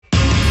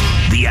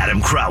The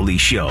Adam Crowley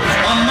Show.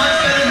 I'm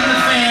much better than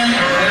the Fan, and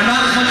I'm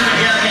not as much of a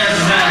jackass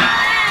as that.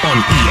 On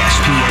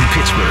ESPN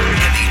Pittsburgh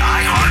and the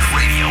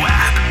iHeartRadio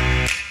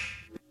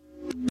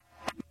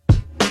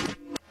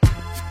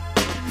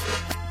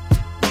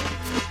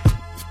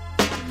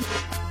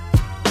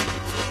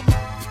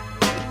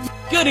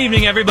app. Good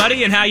evening,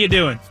 everybody, and how you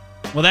doing?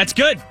 Well, that's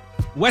good.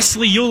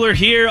 Wesley Euler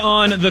here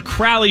on The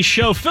Crowley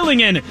Show,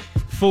 filling in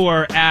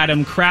for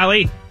Adam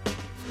Crowley.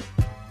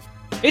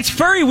 It's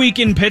Furry Week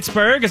in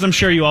Pittsburgh, as I'm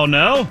sure you all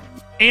know.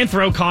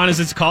 AnthroCon, as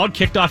it's called,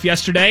 kicked off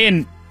yesterday,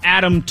 and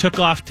Adam took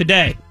off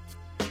today.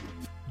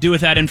 Do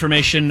with that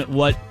information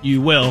what you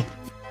will.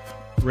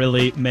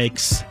 Really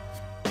makes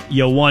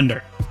you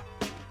wonder.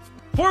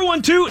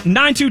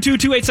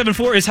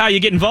 412-922-2874 is how you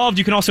get involved.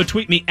 You can also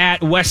tweet me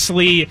at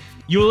Wesley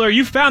Euler.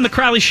 You found The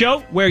Crowley Show,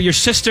 where your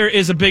sister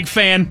is a big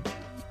fan,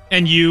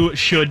 and you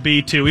should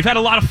be too. We've had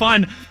a lot of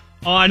fun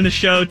on the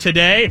show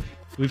today.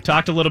 We've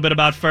talked a little bit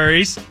about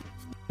furries.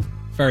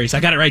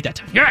 I got it right that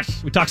time.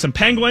 Yes! We talked some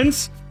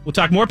Penguins. We'll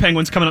talk more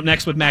Penguins coming up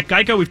next with Matt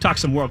Geico. We've talked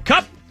some World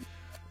Cup.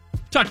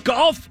 Talked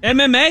golf,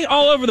 MMA,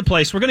 all over the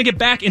place. We're going to get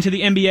back into the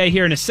NBA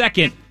here in a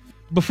second.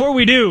 Before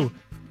we do,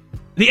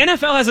 the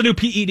NFL has a new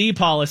PED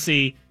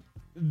policy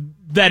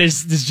that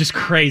is just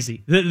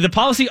crazy. The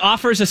policy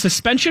offers a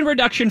suspension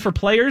reduction for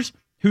players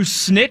who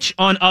snitch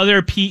on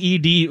other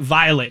PED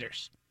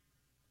violators.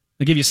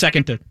 I'll give you a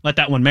second to let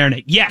that one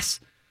marinate. Yes,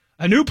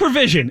 a new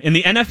provision in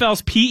the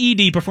NFL's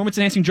PED,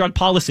 performance-enhancing drug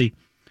policy,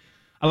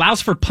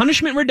 allows for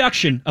punishment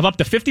reduction of up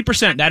to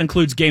 50%. That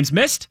includes games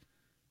missed,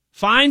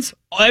 fines,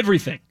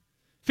 everything.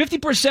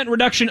 50%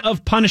 reduction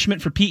of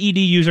punishment for PED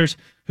users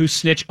who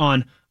snitch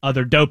on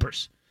other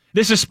dopers.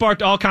 This has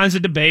sparked all kinds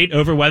of debate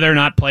over whether or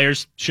not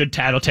players should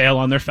tattletale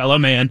on their fellow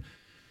man.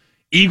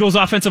 Eagles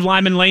offensive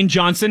lineman Lane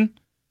Johnson,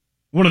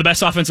 one of the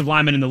best offensive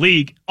linemen in the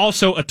league,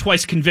 also a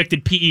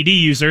twice-convicted PED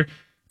user,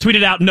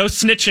 tweeted out no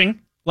snitching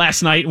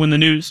last night when the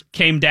news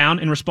came down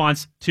in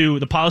response to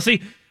the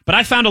policy. But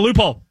I found a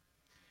loophole.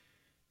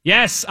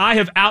 Yes, I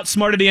have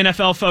outsmarted the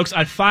NFL, folks.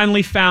 I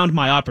finally found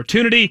my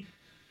opportunity.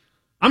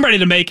 I'm ready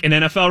to make an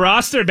NFL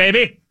roster,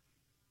 baby.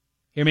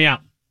 Hear me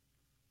out.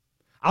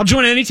 I'll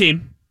join any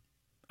team.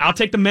 I'll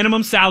take the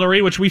minimum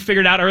salary, which we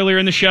figured out earlier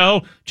in the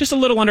show, just a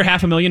little under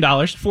 $500,000,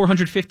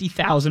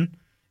 $450,000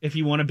 if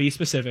you want to be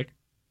specific.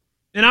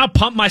 And I'll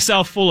pump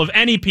myself full of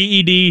any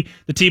PED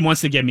the team wants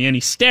to give me,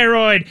 any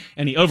steroid,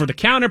 any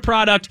over-the-counter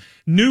product,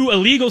 new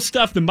illegal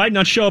stuff that might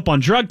not show up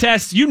on drug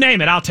tests, you name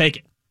it, I'll take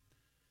it.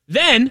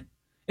 Then,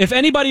 if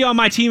anybody on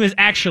my team is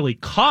actually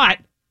caught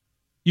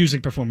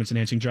using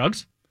performance-enhancing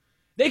drugs,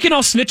 they can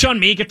all snitch on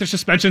me, get their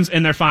suspensions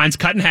and their fines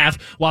cut in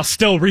half while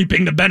still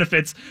reaping the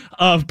benefits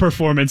of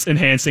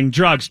performance-enhancing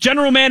drugs.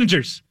 General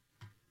managers,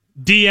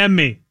 DM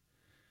me.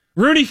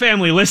 Rooney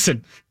family,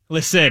 listen.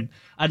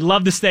 I'd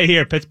love to stay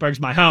here. Pittsburgh's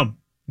my home.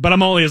 But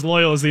I'm only as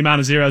loyal as the amount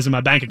of zeros in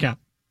my bank account.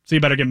 So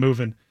you better get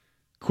moving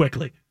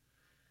quickly.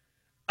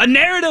 A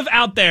narrative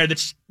out there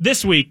that's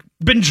this week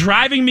been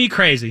driving me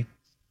crazy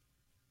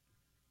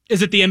is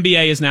that the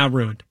NBA is now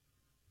ruined.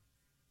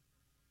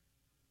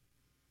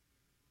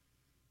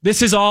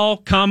 This has all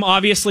come,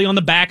 obviously, on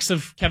the backs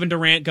of Kevin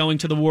Durant going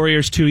to the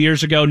Warriors 2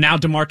 years ago. Now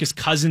DeMarcus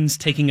Cousins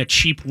taking a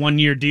cheap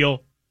one-year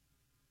deal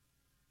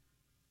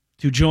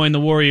to join the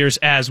Warriors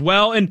as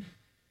well. And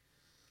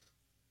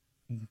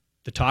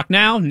the talk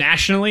now,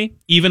 nationally,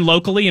 even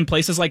locally in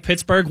places like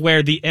Pittsburgh,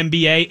 where the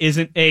NBA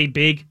isn't a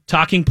big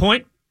talking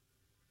point,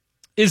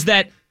 is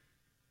that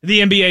the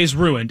NBA is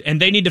ruined,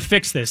 and they need to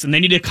fix this, and they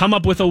need to come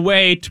up with a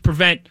way to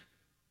prevent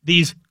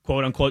these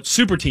quote-unquote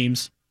super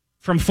teams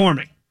from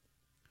forming.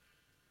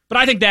 But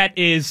I think that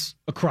is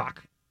a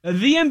crock.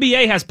 The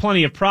NBA has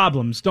plenty of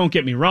problems, don't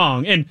get me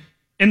wrong, and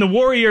the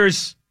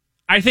Warriors,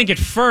 I think at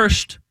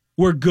first,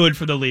 were good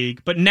for the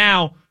league, but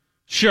now,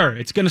 sure,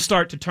 it's going to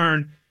start to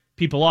turn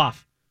people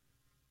off.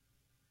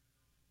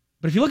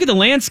 But if you look at the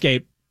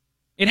landscape,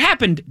 it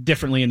happened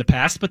differently in the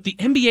past, but the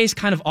NBA's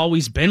kind of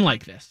always been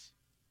like this.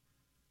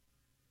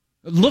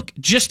 Look,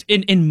 just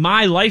in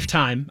my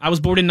lifetime, I was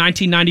born in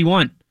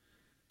 1991.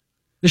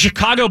 The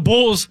Chicago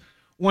Bulls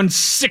won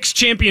 6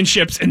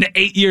 championships in the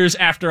 8 years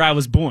after I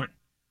was born.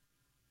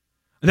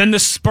 And then the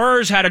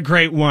Spurs had a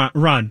great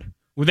run,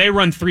 where they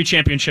won 3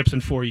 championships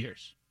in 4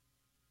 years.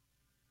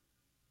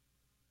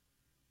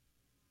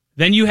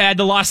 Then you had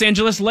the Los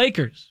Angeles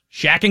Lakers,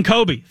 Shaq and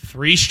Kobe,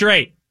 3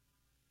 straight.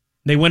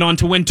 They went on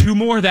to win 2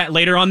 more that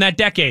later on that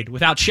decade,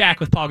 without Shaq,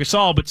 with Paul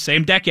Gasol, but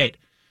same decade.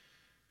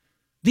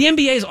 The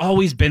NBA has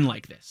always been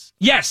like this.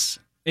 Yes,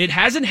 it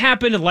hasn't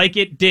happened like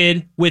it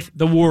did with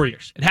the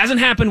Warriors. It hasn't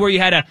happened where you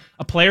had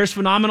a player as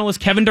phenomenal as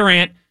Kevin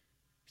Durant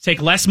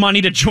take less money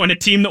to join a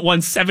team that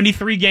won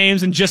 73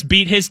 games and just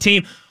beat his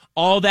team.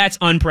 All that's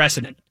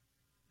unprecedented.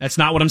 That's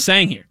not what I'm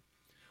saying here.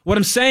 What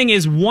I'm saying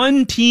is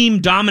one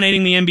team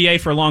dominating the NBA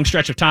for a long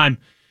stretch of time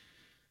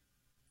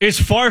is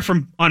far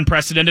from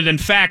unprecedented. In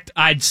fact,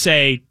 I'd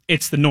say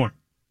it's the norm.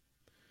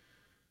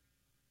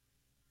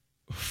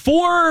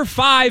 4 or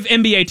 5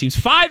 NBA teams,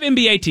 5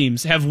 NBA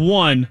teams have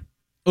won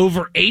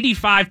over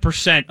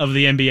 85% of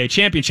the NBA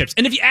championships.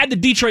 And if you add the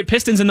Detroit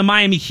Pistons and the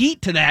Miami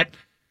Heat to that,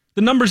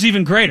 the number's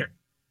even greater.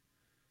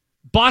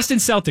 Boston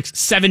Celtics,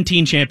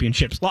 17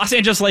 championships. Los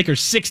Angeles Lakers,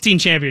 16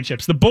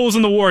 championships. The Bulls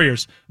and the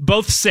Warriors,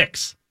 both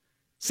 6.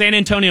 San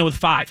Antonio with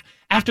 5.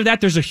 After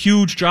that, there's a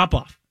huge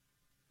drop-off.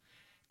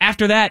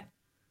 After that,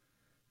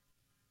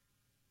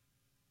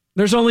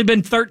 there's only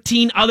been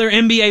 13 other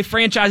NBA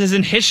franchises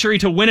in history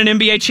to win an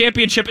NBA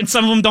championship, and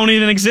some of them don't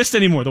even exist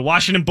anymore. The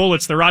Washington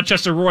Bullets, the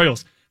Rochester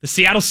Royals, the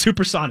Seattle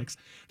Supersonics,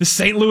 the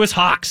St. Louis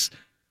Hawks,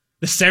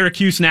 the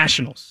Syracuse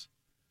Nationals,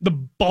 the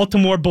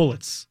Baltimore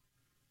Bullets,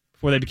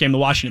 before they became the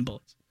Washington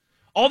Bullets.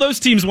 All those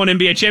teams won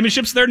NBA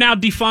championships. They're now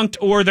defunct,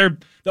 or they're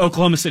the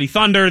Oklahoma City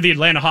Thunder, the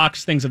Atlanta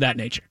Hawks, things of that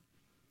nature.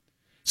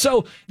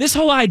 So this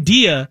whole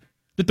idea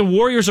that the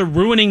Warriors are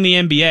ruining the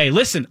NBA,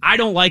 listen, I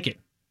don't like it.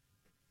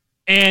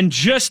 And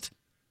just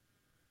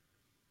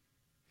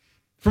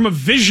from a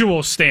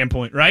visual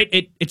standpoint,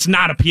 right, it's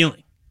not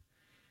appealing.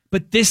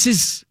 But this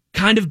is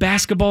kind of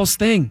basketball's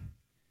thing.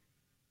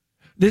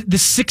 The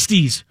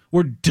 60s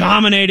were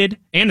dominated,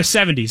 and the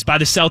 70s, by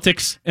the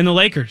Celtics and the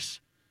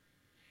Lakers.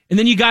 And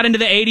then you got into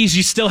the 80s,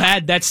 you still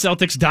had that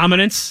Celtics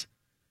dominance.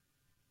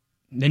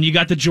 And then you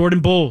got the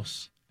Jordan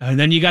Bulls. And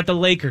then you got the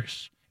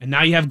Lakers. And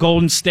now you have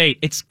Golden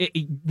State.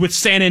 With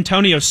San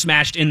Antonio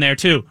smashed in there,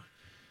 too.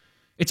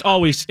 It's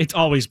always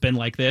been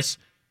like this.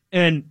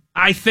 And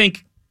I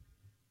think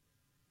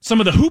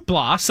some of the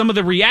hoopla, some of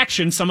the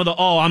reaction, some of the,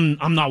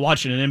 I'm not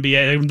watching an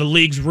NBA, the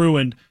league's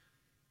ruined,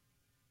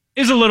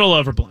 is a little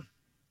overblown.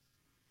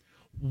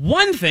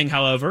 One thing,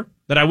 however,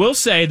 that I will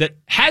say that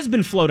has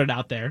been floated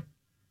out there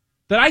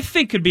that I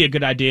think could be a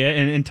good idea,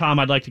 and Tom,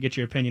 I'd like to get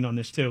your opinion on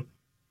this too,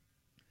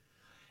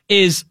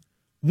 is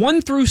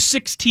 1 through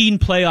 16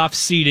 playoff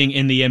seeding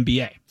in the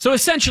NBA. So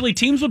essentially,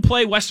 teams would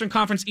play Western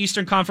Conference,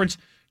 Eastern Conference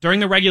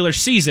during the regular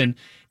season,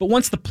 but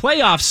once the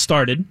playoffs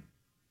started,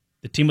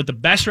 the team with the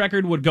best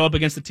record would go up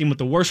against the team with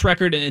the worst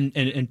record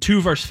in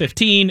 2 versus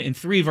 15, and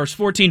 3 versus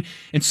 14,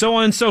 and so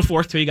on and so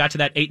forth till you got to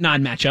that 8-9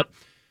 matchup.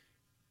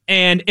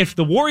 And if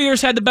the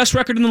Warriors had the best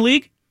record in the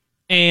league,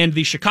 and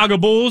the Chicago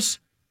Bulls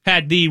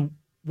had the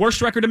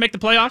worst record to make the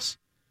playoffs,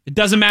 it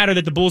doesn't matter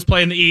that the Bulls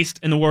play in the East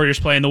and the Warriors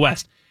play in the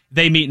West.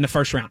 They meet in the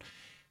first round.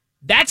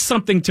 That's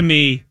something to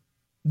me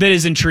that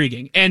is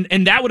intriguing. And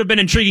that would have been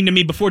intriguing to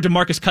me before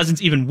DeMarcus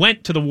Cousins even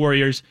went to the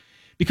Warriors,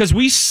 because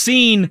we've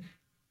seen,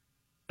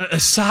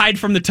 aside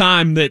from the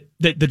time that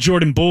the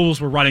Jordan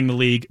Bulls were running the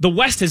league, the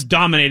West has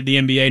dominated the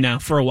NBA now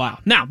for a while.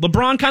 Now,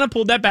 LeBron kind of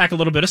pulled that back a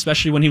little bit,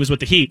 especially when he was with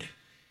the Heat.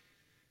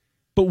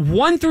 But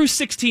 1 through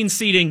 16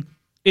 seeding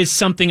is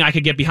something I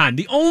could get behind.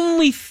 The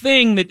only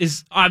thing that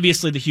is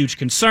obviously the huge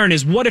concern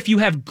is, what if you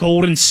have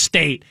Golden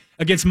State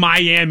against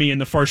Miami in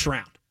the first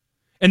round?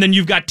 And then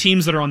you've got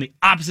teams that are on the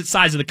opposite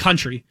sides of the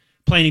country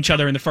playing each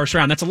other in the first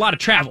round. That's a lot of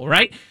travel,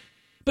 right?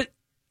 But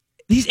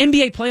these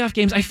NBA playoff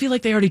games, I feel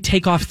like they already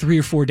take off 3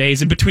 or 4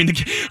 days in between the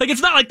games. Like,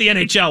 it's not like the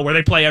NHL where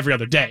they play every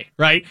other day,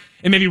 right?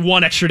 And maybe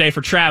 1 extra day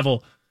for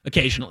travel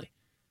occasionally.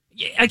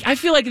 I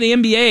feel like the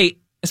NBA,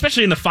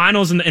 especially in the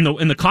finals and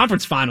in the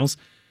conference finals,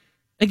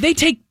 like, they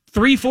take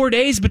 3-4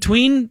 days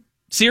between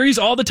series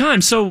all the time.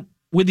 So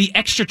would the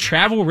extra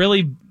travel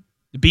really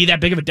be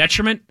that big of a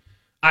detriment?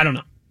 I don't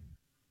know.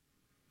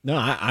 No,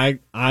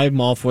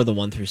 I'm all for the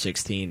 1 through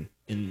 16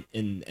 in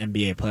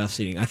NBA playoff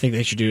seeding. I think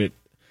they should do it,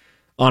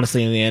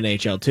 honestly, in the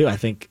NHL too. I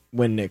think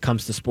when it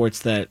comes to sports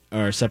that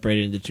are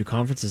separated into 2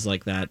 conferences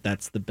like that,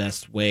 that's the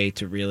best way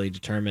to really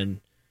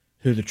determine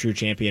who the true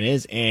champion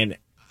is. And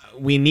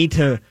we need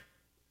to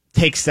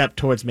take step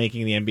towards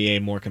making the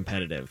NBA more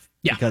competitive.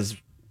 Yeah. Because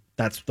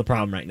that's the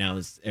problem right now,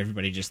 is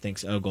everybody just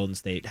thinks, oh, Golden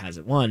State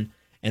hasn't won,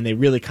 and they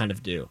really kind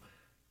of do.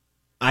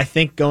 I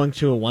think going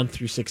to a 1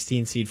 through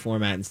 16 seed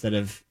format instead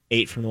of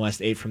 8 from the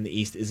West, 8 from the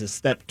East is a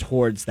step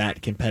towards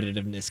that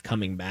competitiveness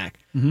coming back.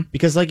 Mm-hmm.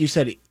 Because like you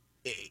said,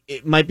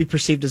 it might be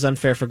perceived as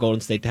unfair for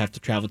Golden State to have to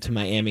travel to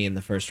Miami in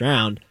the first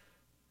round.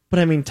 But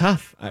I mean,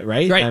 tough,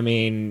 right? I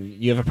mean,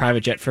 you have a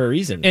private jet for a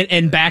reason.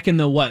 And back in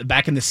the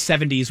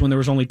 70s, when there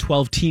was only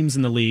 12 teams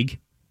in the league,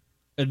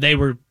 they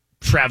were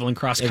traveling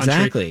cross country.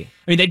 Exactly.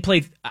 I mean, they'd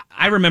play.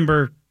 I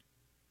remember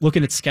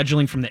looking at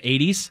scheduling from the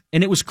 80s,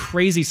 and it was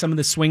crazy some of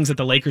the swings that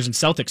the Lakers and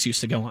Celtics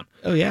used to go on.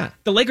 Oh, yeah.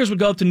 The Lakers would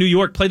go up to New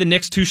York, play the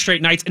Knicks 2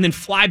 straight nights, and then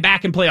fly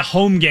back and play a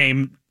home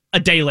game a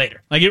day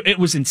later. Like, it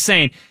was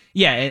insane.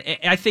 Yeah,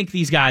 I think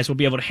these guys will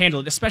be able to handle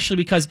it, especially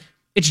because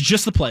it's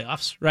just the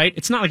playoffs, right?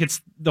 It's not like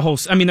it's the whole.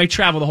 I mean, they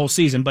travel the whole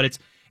season, but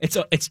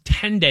it's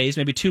 10 days,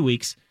 maybe 2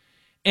 weeks,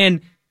 and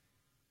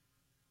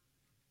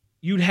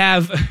you'd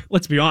have,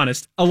 let's be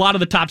honest, a lot of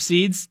the top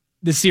seeds,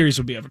 the series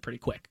would be over pretty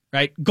quick,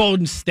 right?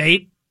 Golden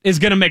State is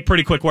going to make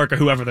pretty quick work of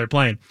whoever they're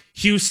playing.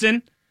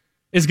 Houston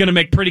is going to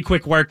make pretty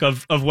quick work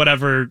of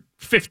whatever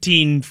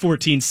 15,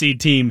 14 seed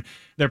team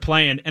they're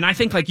playing. And I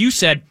think, like you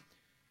said,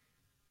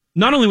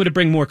 not only would it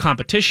bring more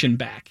competition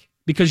back,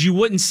 because you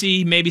wouldn't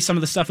see maybe some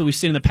of the stuff that we've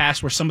seen in the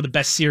past where some of the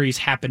best series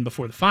happen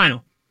before the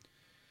final.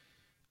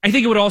 I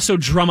think it would also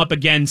drum up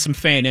again some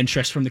fan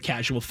interest from the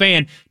casual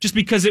fan, just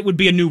because it would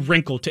be a new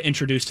wrinkle to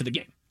introduce to the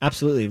game.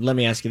 Absolutely. Let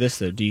me ask you this,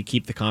 though. Do you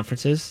keep the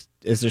conferences?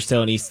 Is there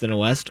still an East and a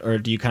West, or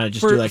do you kind of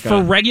just do like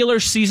for regular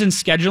season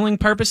scheduling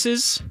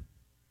purposes?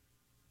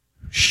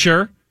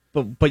 Sure.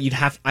 But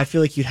I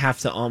feel like you'd have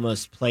to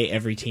almost play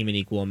every team an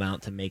equal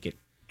amount to make it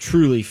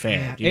truly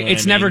fair. Do you know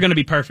It's never going to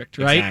be perfect,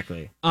 right?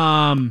 Exactly.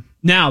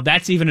 Now,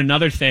 that's even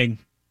another thing.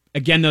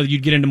 Again, though,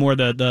 you'd get into more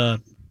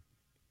the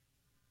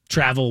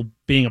travel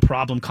being a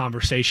problem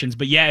conversations.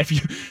 But yeah, if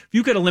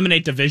you could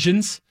eliminate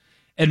divisions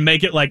and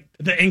make it like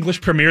the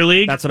English Premier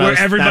League, where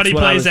everybody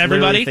plays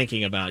everybody.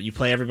 Thinking about you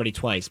play everybody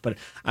twice, but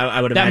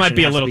I would that imagine might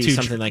be it a has little to be too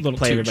something like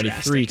play everybody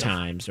 3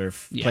 times or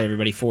play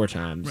everybody 4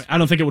 times. Right. I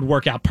don't think it would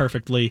work out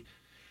perfectly.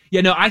 Yeah,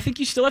 no, I think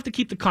you still have to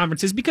keep the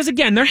conferences because,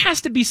 again, there has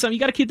to be some. You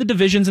got to keep the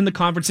divisions and the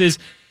conferences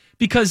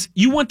because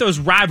you want those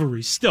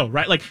rivalries still,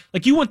 right? Like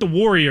you want the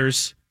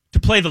Warriors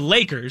to play the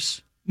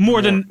Lakers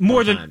more than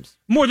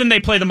they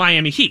play the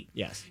Miami Heat.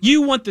 Yes,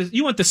 you want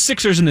the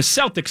Sixers and the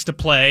Celtics to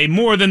play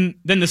more than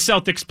the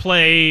Celtics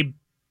play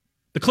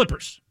the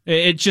Clippers.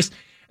 It just,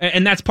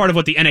 and that's part of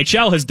what the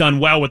NHL has done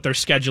well with their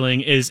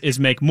scheduling is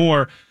make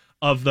more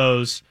of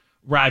those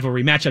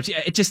rivalry matchups.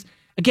 Yeah, it just,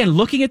 again,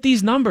 looking at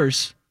these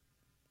numbers.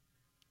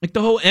 Like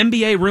the whole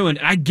NBA ruined,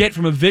 and I get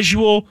from a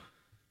visual,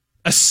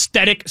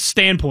 aesthetic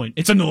standpoint,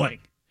 it's annoying.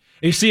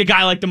 You see a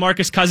guy like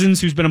DeMarcus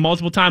Cousins, who's been a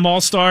multiple-time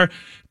All-Star,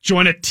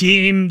 join a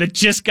team that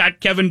just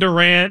got Kevin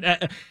Durant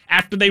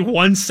after they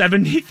won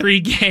 73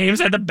 games,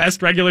 had the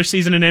best regular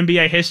season in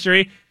NBA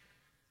history.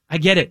 I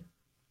get it.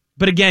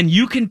 But again,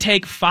 you can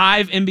take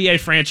 5 NBA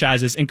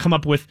franchises and come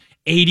up with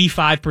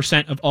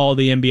 85% of all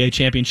the NBA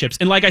championships.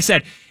 And like I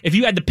said, if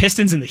you add the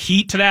Pistons and the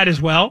Heat to that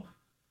as well,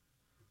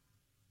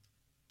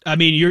 I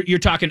mean, you're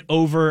talking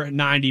over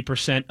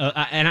 90%,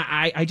 and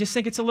I just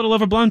think it's a little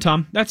overblown,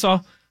 Tom. That's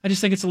all. I just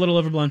think it's a little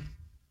overblown.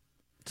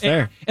 It's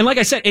fair. And like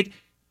I said,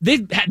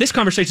 this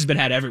conversation's been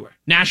had everywhere,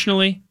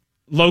 nationally,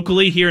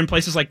 locally, here in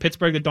places like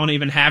Pittsburgh that don't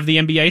even have the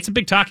NBA. It's a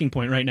big talking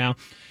point right now,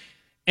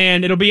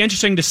 and it'll be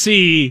interesting to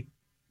see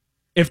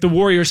if the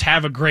Warriors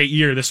have a great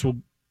year. This will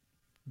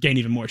gain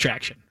even more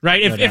traction,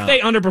 right? If they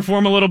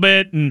underperform a little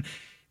bit and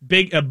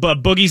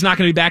Boogie's not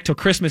going to be back till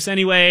Christmas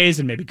anyways,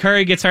 and maybe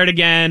Curry gets hurt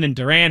again, and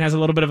Durant has a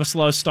little bit of a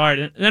slow start,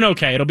 and then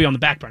okay, it'll be on the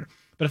back burner.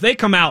 But if they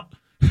come out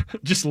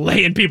just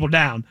laying people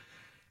down,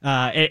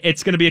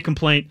 it's going to be a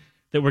complaint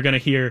that we're going to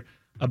hear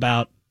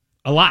about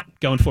a lot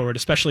going forward,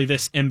 especially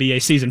this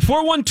NBA season.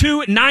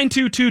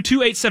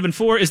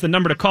 412-922-2874 is the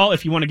number to call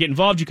if you want to get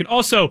involved. You can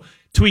also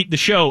tweet the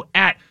show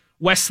at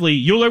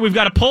Wesley Euler. We've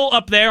got a poll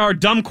up there, our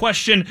dumb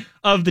question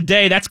of the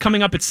day. That's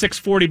coming up at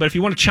 6:40, but if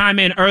you want to chime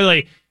in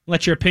early,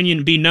 let your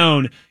opinion be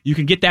known, you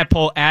can get that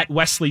poll at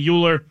Wesley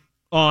Euler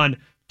on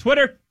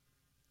Twitter.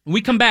 When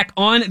we come back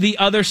on the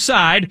other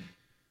side,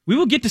 we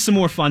will get to some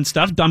more fun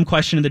stuff. Dumb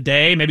question of the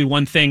day, maybe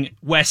one thing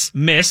Wes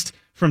missed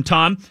from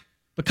Tom.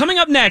 But coming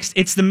up next,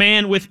 it's the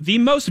man with the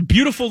most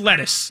beautiful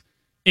lettuce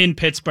in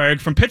Pittsburgh.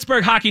 From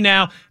Pittsburgh Hockey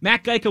Now,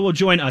 Matt Geica will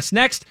join us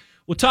next.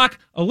 We'll talk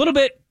a lot of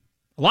it,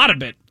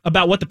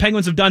 about what the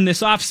Penguins have done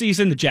this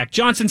offseason, the Jack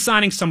Johnson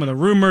signing, some of the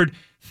rumored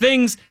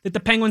things that the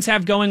Penguins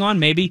have going on,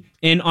 maybe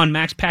in on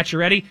Max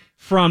Pacioretty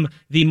from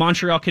the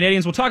Montreal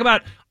Canadiens. We'll talk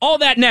about all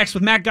that next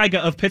with Matt Geica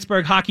of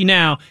Pittsburgh Hockey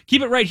Now.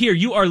 Keep it right here.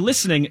 You are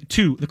listening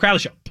to The Crowley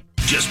Show.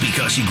 Just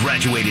because he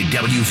graduated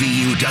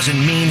WVU doesn't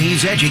mean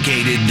he's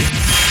educated,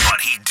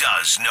 but he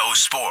does know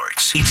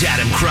sports. It's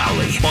Adam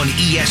Crowley on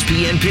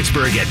ESPN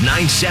Pittsburgh at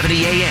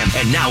 970 AM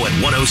and now at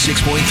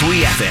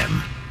 106.3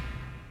 FM.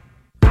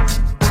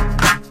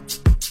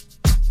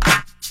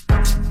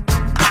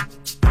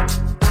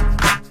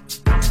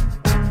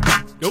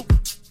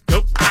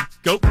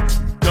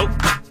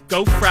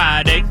 Go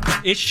Friday.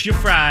 It's your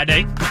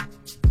Friday.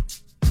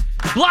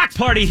 Block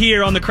party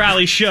here on the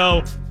Crowley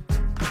Show.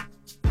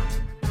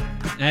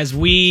 As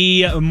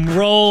we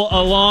roll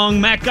along,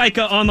 Matt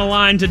Geica on the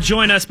line to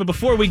join us. But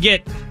before we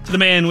get to the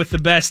man with the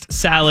best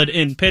salad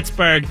in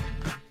Pittsburgh,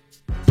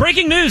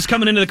 breaking news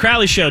coming into the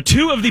Crowley Show.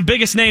 2 of the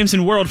biggest names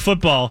in world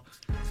football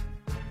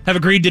have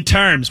agreed to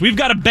terms. We've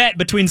got a bet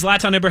between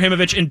Zlatan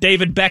Ibrahimovic and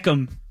David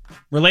Beckham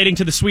relating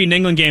to the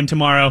Sweden-England game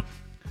tomorrow.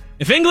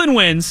 If England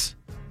wins,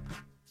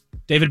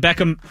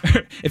 Zlatan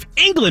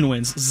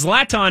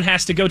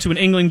has to go to an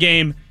England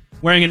game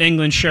wearing an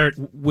England shirt,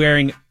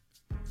 wearing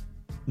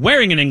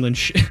an England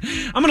shirt.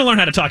 I'm going to learn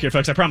how to talk here,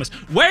 folks, I promise.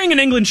 Wearing an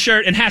England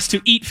shirt and has to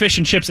eat fish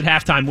and chips at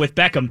halftime with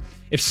Beckham.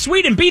 If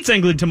Sweden beats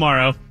England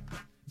tomorrow,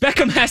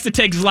 Beckham has to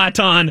take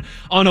Zlatan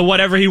on a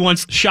whatever he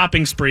wants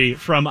shopping spree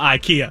from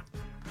IKEA.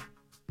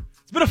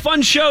 It's been a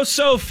fun show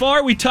so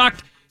far. We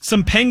talked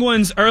some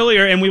Penguins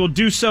earlier, and we will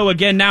do so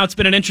again now. It's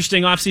been an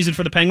interesting offseason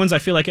for the Penguins. I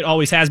feel like it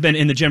always has been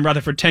in the Jim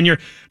Rutherford tenure.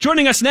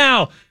 Joining us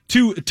now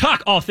to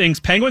talk all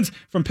things Penguins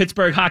from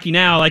Pittsburgh Hockey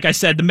Now, like I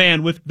said, the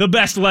man with the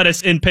best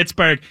lettuce in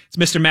Pittsburgh. It's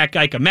Mr. Matt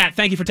Geica. Matt,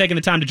 thank you for taking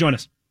the time to join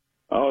us.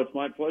 Oh, it's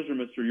my pleasure,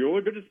 Mr.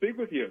 Euler. Good to speak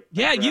with you.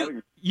 Yeah,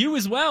 you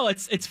as well.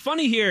 It's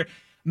funny here.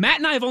 Matt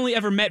and I have only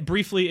ever met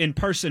briefly in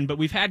person, but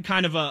we've had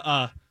kind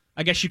of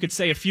I guess you could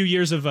say a few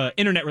years of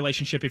internet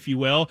relationship, if you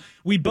will.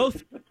 We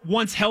both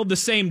once held the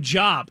same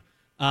job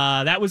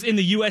That was in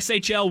the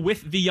USHL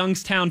with the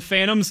Youngstown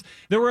Phantoms.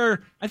 There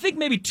were, I think,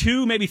 maybe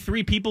 2, maybe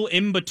 3 people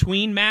in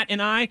between Matt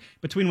and I,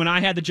 between when I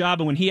had the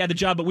job and when he had the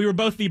job, but we were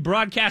both the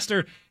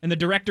broadcaster and the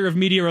director of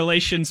media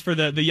relations for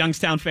the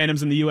Youngstown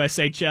Phantoms in the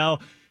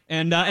USHL.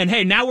 And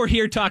hey, now we're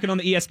here talking on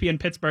the ESPN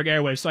Pittsburgh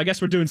airwaves, so I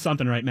guess we're doing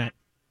something right, Matt.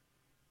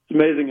 It's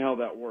amazing how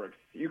that works.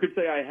 You could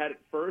say I had it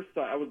first.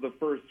 I was the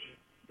first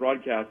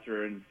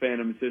broadcaster in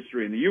Phantoms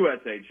history in the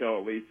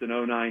USHL, at least in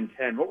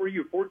 09-10. What were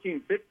you,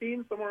 14,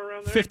 15, somewhere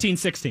around there? 15,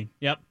 16,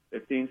 yep.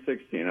 15,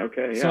 16,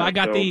 okay. So yeah,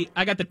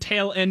 I got the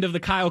tail end of the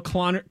Kyle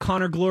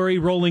Connor glory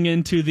rolling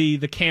into the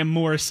Cam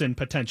Morrison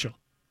potential.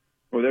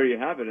 Well, there you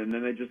have it. And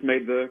then they just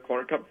made the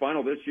Clark Cup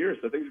final this year,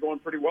 so things are going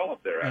pretty well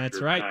up there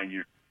after 9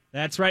 years.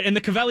 That's right. And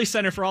the Covelli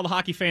Center, for all the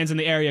hockey fans in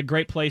the area,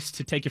 great place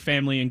to take your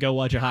family and go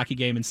watch a hockey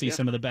game and see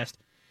some of the best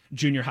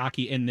junior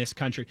hockey in this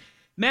country.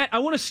 Matt, I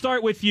want to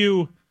start with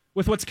you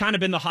with what's kind of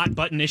been the hot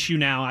button issue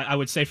now, I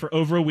would say, for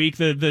over a week.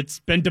 That's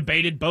been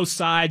debated both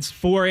sides,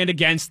 for and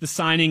against the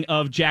signing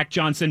of Jack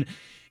Johnson.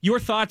 Your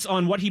thoughts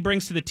on what he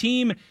brings to the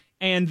team,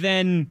 and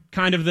then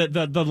kind of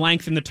the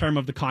length and the term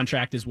of the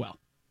contract as well.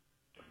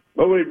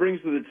 Well, what he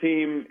brings to the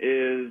team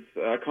is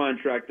a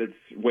contract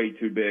that's way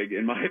too big,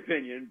 in my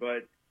opinion,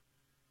 but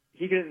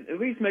he can at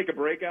least make a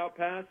breakout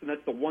pass, and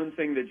that's the one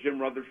thing that Jim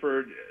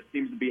Rutherford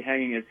seems to be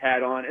hanging his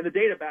hat on, and the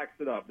data backs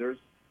it up. There's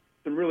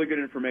some really good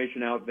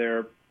information out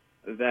there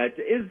that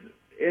is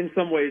in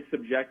some ways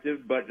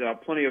subjective, but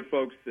plenty of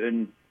folks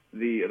in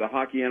the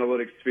hockey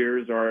analytics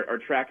spheres are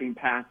tracking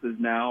passes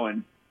now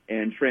and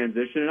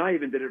transition. And I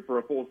even did it for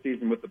a full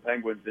season with the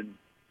Penguins in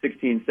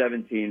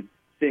 16-17,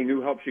 seeing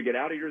who helps you get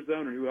out of your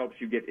zone and who helps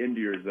you get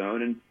into your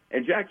zone.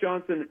 And Jack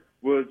Johnson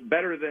was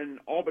better than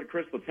all but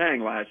Chris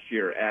Letang last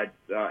year at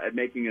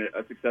making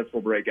a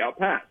successful breakout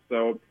pass.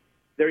 So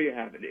there you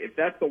have it. If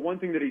that's the one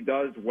thing that he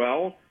does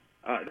well,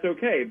 it's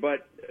okay,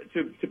 but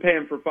to pay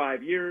him for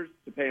 5 years,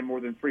 to pay him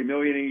more than $3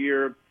 million a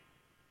year,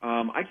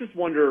 I just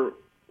wonder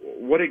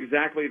what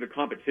exactly the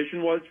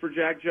competition was for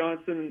Jack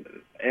Johnson,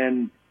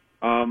 and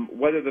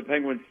whether the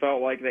Penguins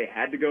felt like they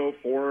had to go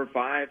 4 or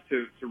 5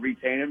 to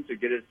retain him, to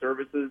get his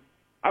services.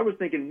 I was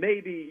thinking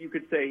maybe you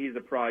could say he's a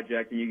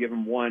project and you give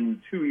him 1-2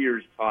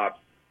 years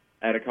tops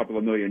at a couple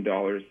of $1 million.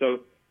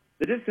 So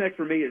the disconnect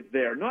for me is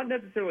there. Not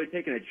necessarily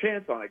taking a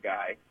chance on a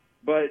guy,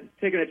 but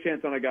taking a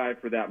chance on a guy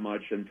for that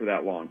much and for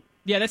that long.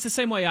 Yeah, that's the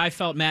same way I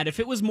felt, Matt. If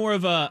it was more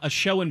of a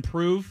show and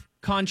prove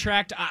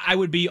contract, I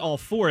would be all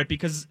for it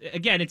because,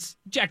 again, it's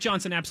Jack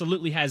Johnson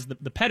absolutely has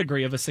the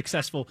pedigree of a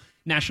successful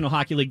National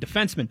Hockey League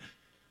defenseman.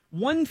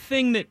 One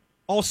thing that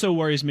also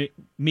worries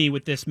me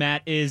with this,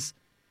 Matt, is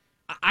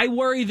I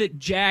worry that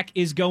Jack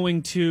is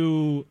going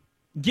to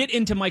get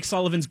into Mike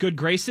Sullivan's good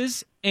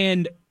graces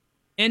and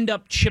end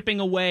up chipping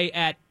away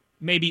at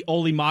maybe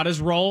Olli Mata's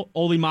role,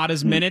 Olli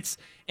Mata's minutes.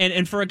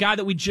 And for a guy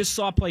that we just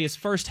saw play his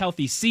first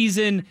healthy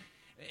season,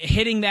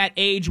 hitting that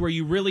age where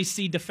you really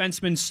see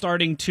defensemen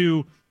starting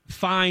to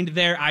find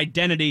their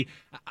identity,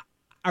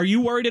 are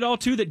you worried at all,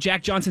 too, that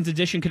Jack Johnson's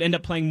addition could end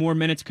up playing more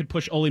minutes, could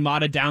push Olli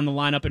Mata down the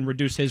lineup and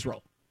reduce his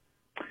role?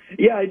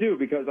 Yeah, I do,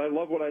 because I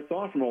love what I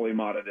saw from Olli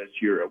Mata this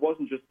year. It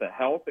wasn't just the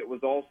health. It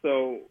was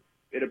also,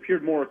 it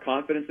appeared more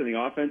confidence in the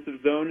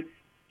offensive zone.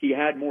 He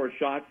had more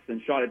shots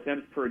and shot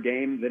attempts per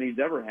game than he's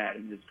ever had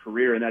in his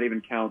career, and that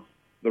even counts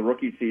the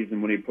rookie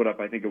season when he put up,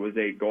 I think it was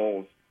 8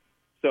 goals.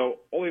 So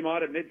Olli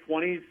Mata,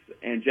 mid-20s,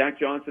 and Jack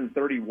Johnson,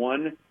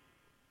 31.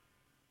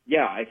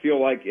 Yeah, I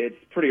feel like it's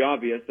pretty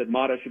obvious that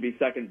Mata should be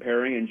second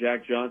pairing and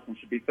Jack Johnson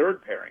should be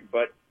third pairing.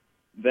 But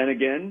then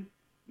again,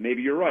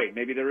 maybe you're right.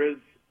 Maybe there is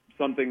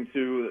something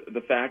to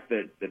the fact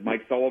that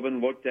Mike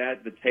Sullivan looked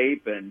at the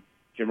tape and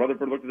Jim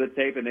Rutherford looked at the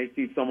tape and they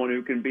see someone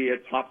who can be a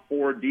top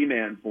 4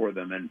 D-man for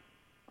them. And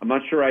I'm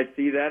not sure I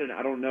see that, and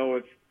I don't know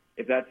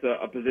if that's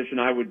a position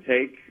I would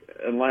take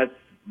unless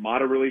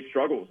Mata really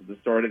struggles at the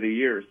start of the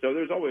year. So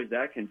there's always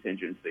that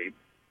contingency.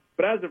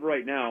 But as of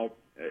right now,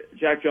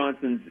 Jack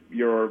Johnson's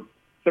your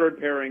third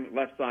pairing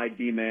left side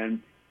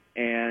D-man,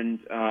 and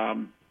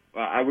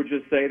I would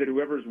just say that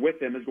whoever's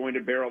with him is going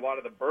to bear a lot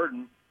of the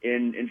burden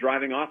in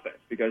driving offense,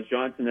 because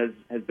Johnson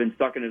has been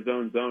stuck in his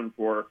own zone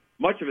for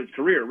much of his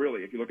career,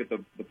 really, if you look at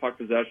the puck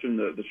possession,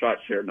 the shot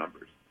share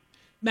numbers.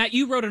 Matt,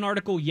 you wrote an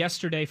article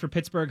yesterday for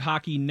Pittsburgh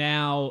Hockey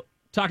Now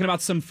talking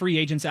about some free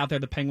agents out there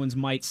the Penguins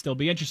might still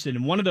be interested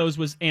in. One of those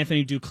was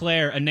Anthony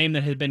Duclair, a name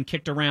that had been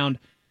kicked around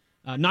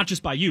not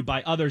just by you,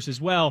 by others as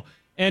well.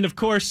 And, of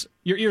course,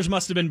 your ears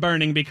must have been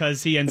burning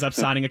because he ends up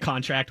signing a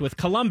contract with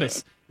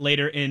Columbus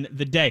later in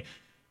the day.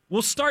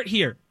 We'll start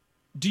here.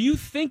 Do you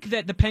think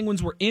that the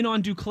Penguins were in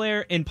on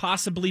Duclair and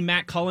possibly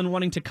Matt Cullen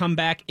wanting to come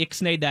back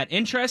ixnayed that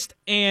interest?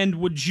 And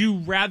would you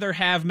rather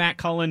have Matt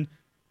Cullen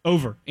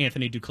over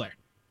Anthony Duclair?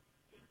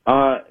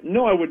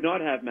 No, I would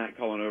not have Matt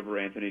Cullen over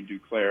Anthony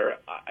Duclair.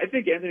 I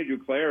think Anthony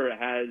Duclair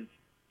has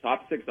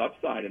top 6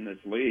 upside in this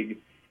league.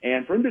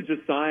 And for him to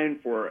just sign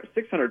for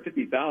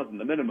 $650,000,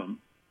 the minimum,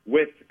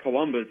 with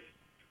Columbus,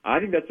 I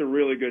think that's a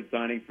really good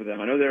signing for them.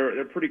 I know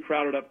they're pretty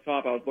crowded up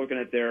top. I was looking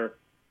at their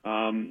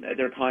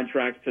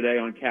contracts today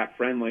on Cap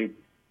Friendly,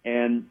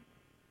 and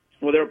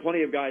well, there are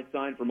plenty of guys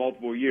signed for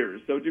multiple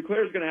years. So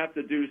Duclair's going to have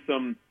to do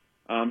some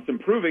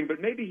proving, but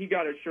maybe he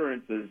got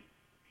assurances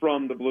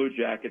from the Blue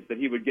Jackets that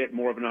he would get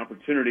more of an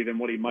opportunity than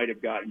what he might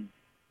have gotten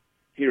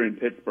here in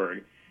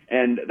Pittsburgh.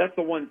 And that's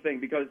the one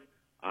thing, because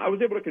I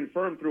was able to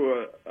confirm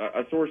through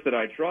a source that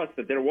I trust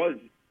that there was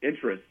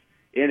interest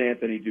in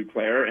Anthony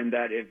Duclair, and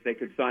that if they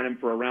could sign him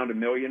for around $1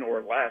 million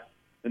or less,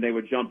 then they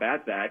would jump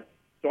at that.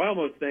 So I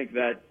almost think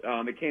that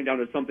it came down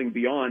to something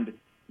beyond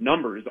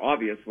numbers,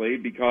 obviously,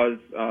 because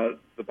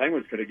the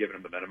Penguins could have given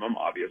him the minimum,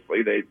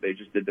 obviously. They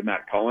just did the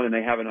Matt Cullen, and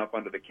they have enough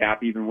under the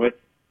cap, even with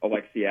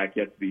Alexiak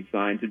yet to be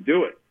signed, to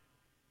do it.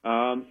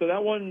 So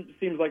that one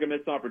seems like a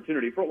missed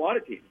opportunity for a lot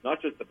of teams,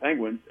 not just the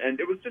Penguins. And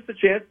it was just a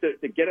chance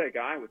to get a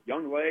guy with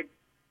young legs,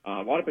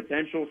 a lot of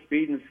potential,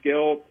 speed and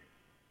skill.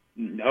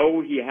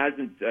 No, he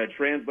hasn't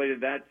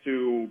translated that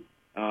to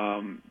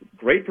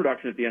great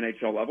production at the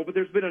NHL level, but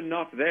there's been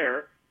enough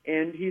there,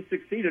 and he's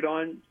succeeded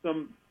on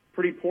some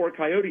pretty poor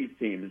Coyotes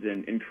teams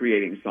in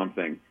creating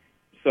something.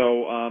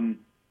 So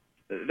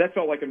that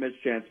felt like a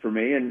missed chance for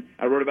me, and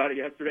I wrote about it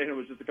yesterday, and it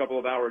was just a couple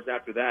of hours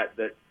after that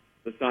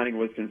the signing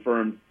was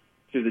confirmed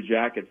to the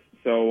Jackets.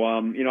 So,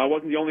 I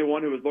wasn't the only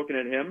one who was looking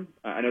at him.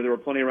 I know there were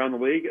plenty around the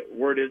league.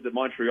 Word is that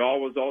Montreal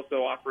was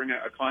also offering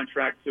a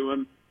contract to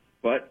him,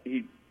 but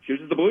he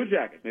chooses the Blue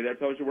Jackets. Maybe that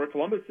tells you where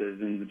Columbus is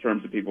in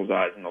terms of people's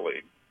eyes in the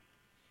league.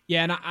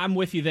 Yeah, and I'm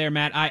with you there,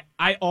 Matt.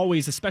 I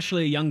always,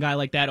 especially a young guy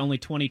like that, only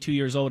 22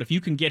 years old, if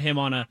you can get him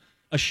on a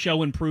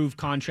show and prove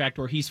contract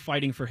where he's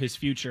fighting for his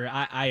future,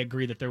 I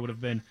agree that there would have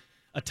been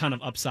a ton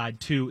of upside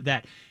to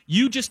that.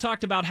 You just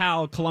talked about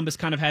how Columbus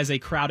kind of has a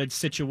crowded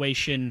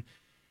situation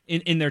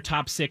in their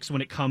top six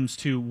when it comes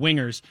to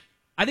wingers.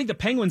 I think the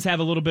Penguins have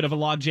a little bit of a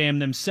logjam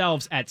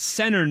themselves at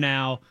center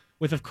now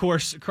with, of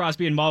course,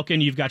 Crosby and Malkin.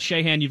 You've got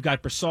Sheahan, you've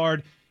got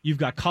Brassard, you've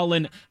got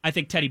Cullen. I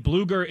think Teddy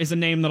Bluger is a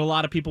name that a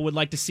lot of people would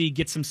like to see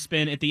get some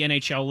spin at the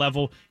NHL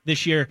level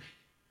this year.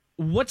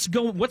 What's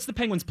the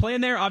Penguins' plan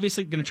there?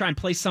 Obviously going to try and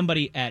play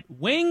somebody at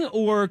wing,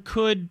 or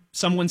could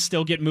someone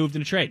still get moved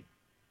in a trade?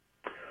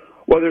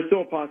 Well, there's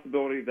still a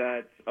possibility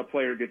that a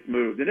player gets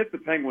moved. And if the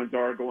Penguins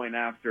are going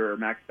after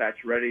Max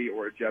Pacioretty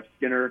or Jeff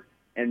Skinner,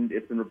 and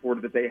it's been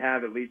reported that they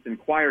have at least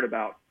inquired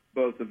about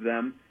both of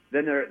them,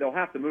 then they'll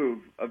have to move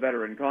a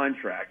veteran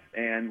contract.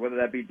 And whether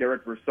that be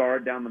Derek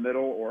Brassard down the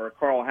middle or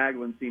Carl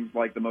Hagelin seems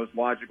like the most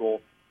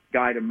logical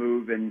guy to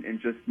move in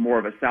just more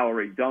of a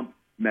salary dump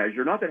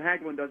measure. Not that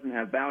Hagelin doesn't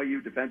have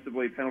value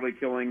defensively, penalty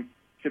killing,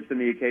 chips in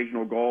the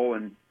occasional goal,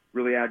 and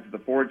really adds to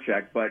the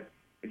forecheck, but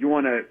if you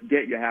want to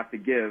get, you have to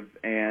give,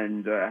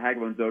 and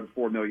Hagelin's owed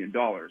 $4 million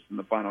in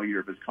the final year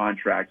of his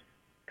contract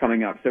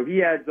coming up. So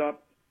he adds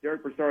up.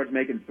 Derek Brassard's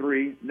making $3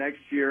 million next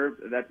year.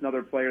 That's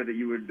another player that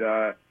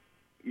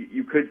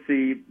you could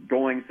see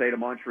going, say, to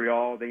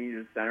Montreal. They need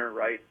a center,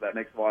 right? So that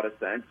makes a lot of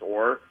sense.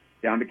 Or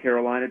down to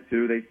Carolina,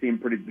 too. They seem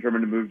pretty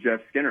determined to move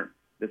Jeff Skinner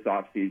this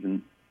offseason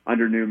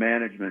under new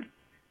management.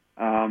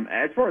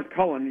 As far as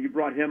Cullen, you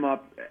brought him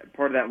up,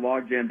 part of that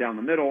logjam down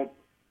the middle.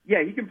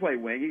 Yeah, he can play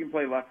wing. He can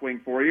play left wing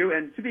for you.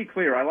 And to be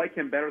clear, I like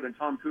him better than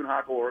Tom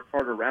Kuhnhackl or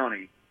Carter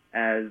Rowney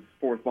as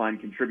fourth-line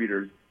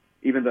contributors,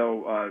 even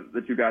though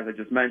the two guys I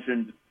just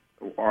mentioned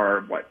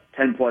are,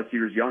 10-plus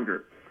years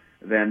younger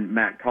than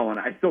Matt Cullen.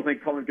 I still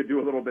think Cullen could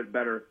do a little bit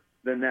better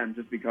than them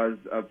just because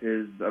of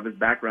his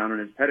background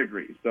and his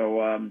pedigree.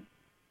 So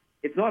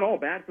it's not all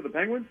bad for the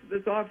Penguins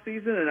this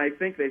offseason, and I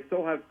think they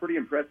still have pretty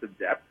impressive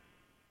depth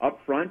up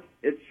front.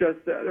 It's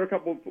just there are a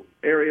couple of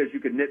areas you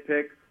could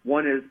nitpick.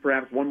 One is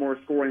perhaps one more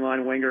scoring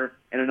line winger,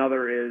 and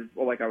another is,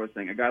 well, like I was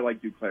saying, a guy like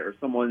Duclair,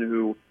 someone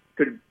who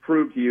could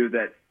prove to you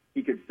that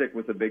he could stick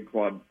with a big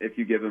club if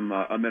you give him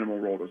a minimal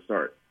role to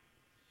start.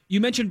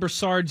 You mentioned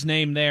Brassard's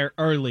name there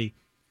early.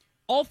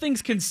 All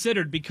things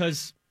considered,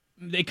 because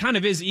it kind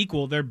of is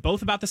equal. They're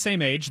both about the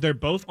same age. They're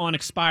both on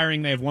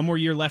expiring. They have one more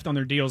year left on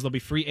their deals. They'll be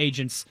free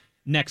agents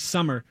next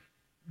summer.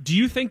 Do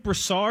you think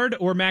Brassard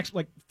or Max,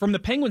 from the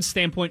Penguins'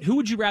 standpoint, who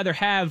would you rather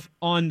have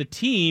on the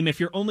team if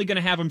you're only going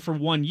to have him for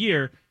 1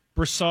 year,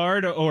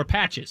 Brassard or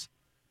Patches?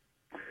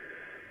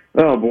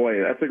 Oh,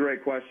 boy, that's a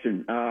great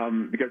question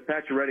because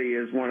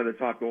Pacioretty is one of the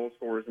top goal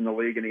scorers in the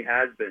league, and he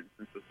has been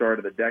since the start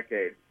of the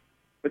decade.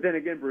 But then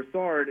again,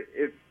 Brassard,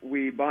 if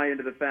we buy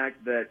into the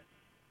fact that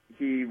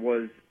he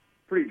was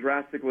pretty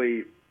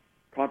drastically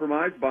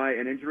compromised by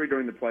an injury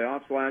during the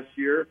playoffs last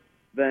year,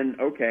 then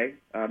okay,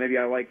 maybe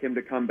I like him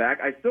to come back.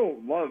 I still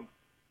love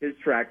his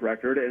track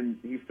record, and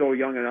he's still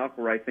young enough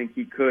where I think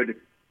he could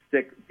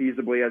stick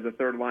feasibly as a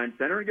third-line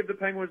center and give the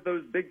Penguins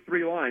those big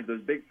three lines,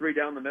 those big three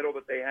down the middle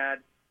that they had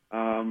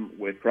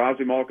with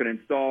Crosby, Malkin, and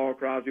Stahl,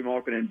 Crosby,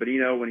 Malkin, and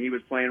Bonino when he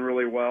was playing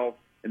really well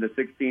in the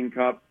 16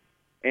 Cup.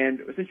 And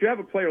since you have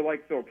a player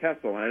like Phil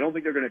Kessel, and I don't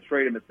think they're going to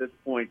trade him at this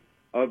point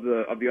of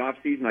the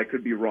offseason, I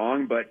could be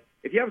wrong, but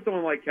if you have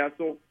someone like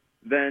Kessel,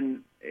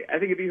 then I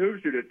think it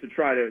behooves you to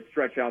try to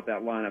stretch out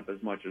that lineup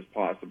as much as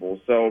possible.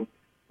 So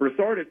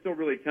Brassard is still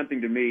really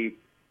tempting to me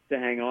to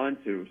hang on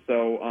to.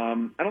 So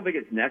I don't think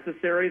it's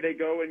necessary they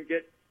go and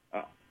get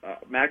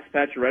Max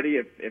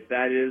Pacioretty if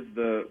that is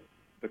the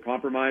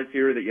compromise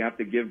here that you have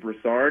to give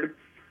Brassard.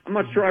 I'm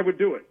not sure I would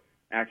do it.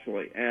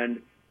 actually.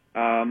 And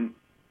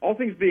all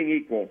things being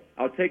equal,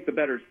 I'll take the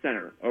better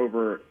center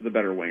over the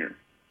better winger.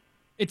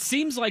 It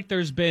seems like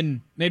there's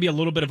been maybe a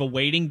little bit of a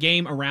waiting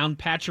game around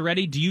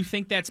Pacioretty. Do you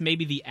think that's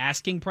maybe the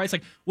asking price?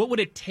 Like, what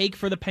would it take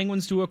for the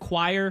Penguins to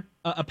acquire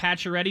a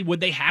Pacioretty? Would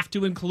they have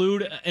to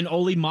include an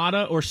Olli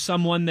Maatta or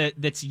someone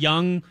that's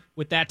young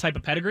with that type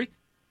of pedigree?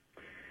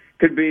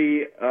 Could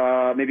be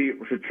maybe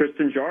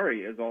Tristan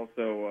Jarry is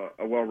also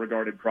a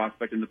well-regarded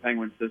prospect in the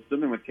Penguins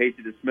system, and with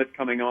Casey DeSmith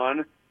coming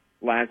on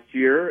last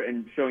year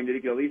and showing that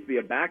he could at least be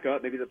a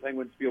backup, maybe the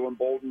Penguins feel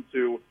emboldened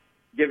to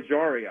give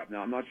Jarry up.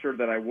 Now, I'm not sure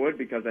that I would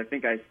because I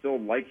think I still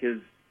like his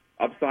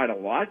upside a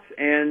lot.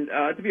 And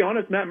to be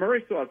honest, Matt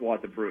Murray still has a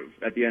lot to prove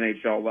at the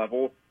NHL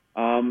level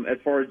as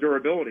far as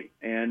durability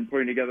and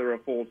putting together a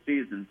full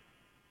season.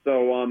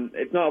 So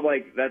it's not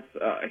like that's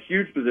a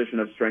huge position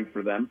of strength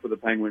for them, for the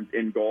Penguins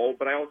in goal.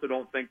 But I also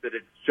don't think that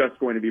it's just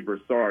going to be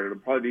Brassard. It'll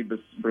probably be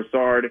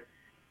Brassard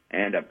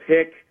and a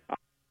pick.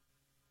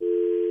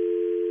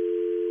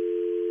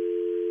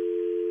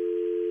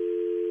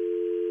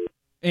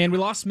 And we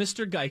lost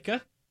Mr. Geica.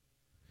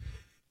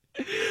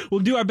 We'll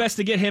do our best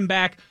to get him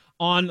back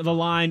on the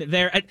line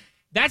there.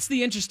 That's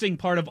the interesting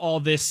part of all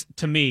this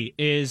to me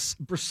is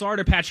Brassard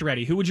or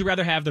Pacioretty. Who would you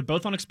rather have? They're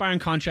both on expiring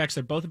contracts.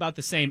 They're both about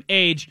the same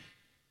age.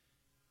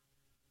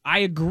 I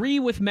agree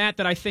with Matt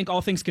that I think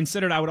all things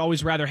considered, I would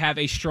always rather have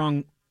a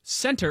strong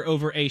center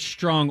over a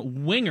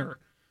strong winger.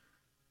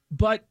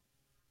 But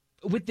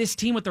with this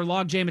team, with their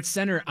logjam at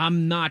center,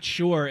 I'm not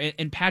sure.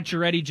 And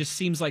Pacioretty just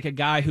seems like a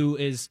guy who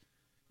is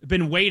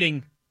been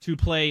waiting to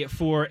play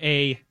for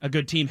a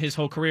good team his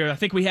whole career. I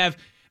think we have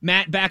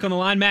Matt back on the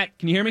line. Matt,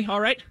 can you hear me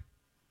all right?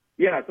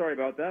 Yeah, sorry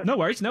about that. No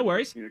worries.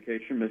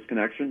 Communication,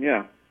 misconnection,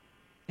 yeah.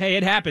 Hey,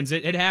 it happens.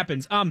 It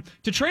happens.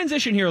 To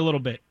transition here a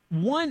little bit,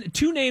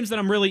 two names that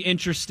I'm really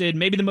interested,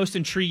 maybe the most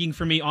intriguing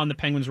for me on the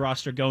Penguins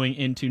roster going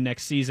into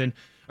next season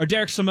are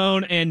Derek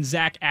Simone and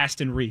Zach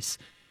Aston Reese.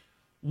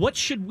 What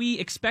should we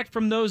expect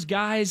from those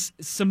guys?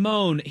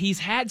 Simone, he's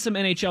had some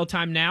NHL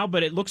time now,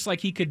 but it looks like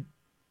he could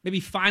maybe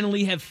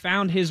finally have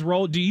found his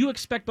role. Do you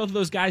expect both of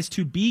those guys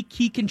to be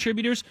key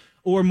contributors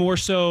or more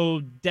so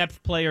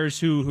depth players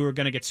who are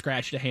going to get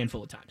scratched a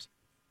handful of times?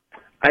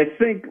 I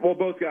think, well,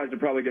 both guys are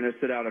probably going to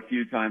sit out a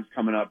few times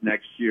coming up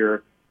next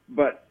year.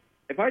 But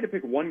if I had to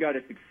pick one guy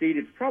to succeed,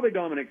 it's probably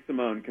Dominic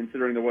Simone,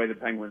 considering the way the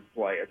Penguins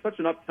play. It's such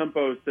an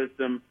up-tempo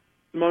system.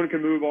 Simone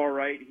can move all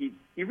right.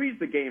 He reads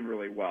the game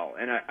really well.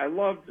 And I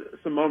loved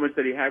some moments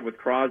that he had with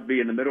Crosby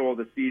in the middle of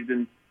the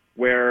season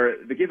where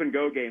the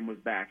give-and-go game was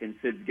back in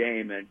Sid's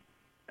game, and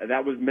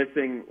that was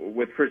missing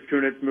with Chris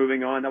Kunitz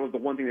moving on. That was the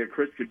one thing that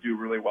Chris could do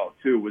really well,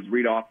 too, was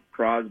read off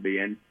Crosby.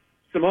 And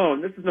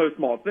Simone, this is no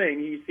small thing.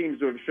 He seems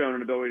to have shown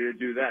an ability to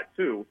do that,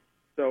 too.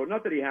 So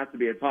not that he has to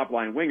be a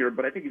top-line winger,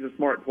 but I think he's a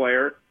smart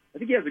player. I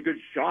think he has a good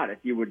shot if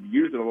he would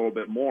use it a little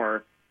bit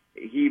more.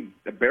 He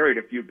buried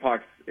a few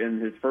pucks in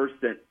his first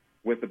stint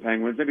with the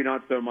Penguins, maybe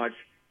not so much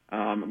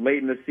late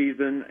in the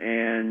season,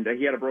 and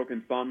he had a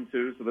broken thumb,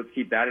 too, so let's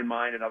keep that in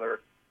mind. Another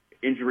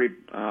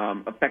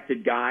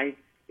injury-affected guy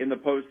in the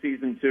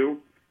postseason, too.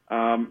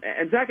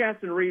 And Zach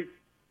Aston Reese,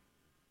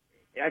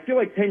 I feel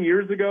like 10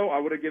 years ago I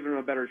would have given him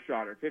a better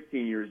shot, or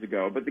 15 years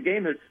ago. But the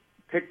game has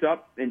picked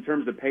up in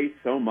terms of pace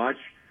so much,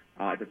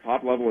 at the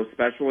top level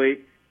especially.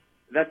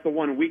 That's the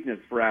one weakness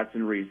for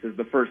Aston Reese is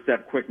the first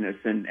step quickness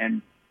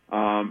and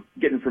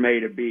getting from A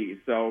to B.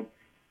 So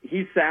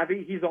he's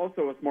savvy. He's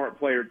also a smart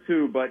player,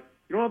 too. But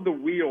you don't have the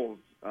wheels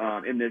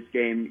in this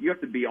game. You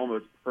have to be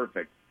almost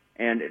perfect.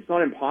 And it's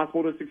not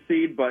impossible to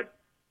succeed, but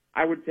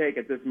I would take,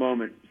 at this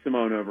moment,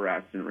 Simone over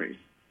Aston Reese.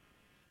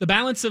 The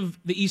balance of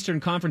the Eastern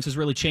Conference has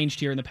really changed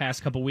here in the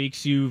past couple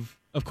weeks. You've,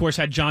 of course,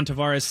 had John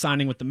Tavares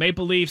signing with the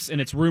Maple Leafs, and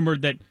it's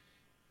rumored that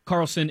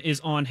Karlsson is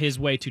on his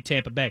way to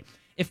Tampa Bay.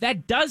 If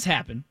that does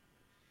happen,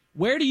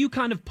 where do you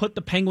kind of put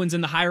the Penguins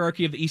in the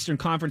hierarchy of the Eastern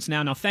Conference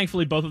now? Now,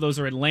 thankfully, both of those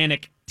are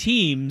Atlantic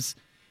teams,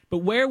 but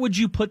where would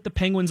you put the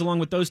Penguins along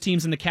with those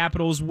teams in the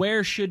Capitals?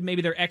 Where should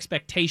maybe their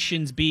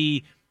expectations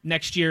be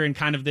next year in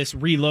kind of this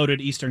reloaded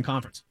Eastern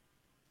Conference?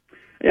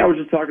 Yeah, I was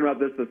just talking about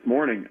this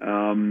morning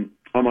on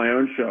my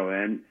own show,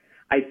 and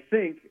I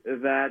think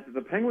that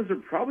the Penguins are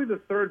probably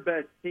the third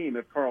best team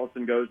if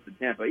Karlsson goes to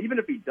Tampa. Even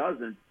if he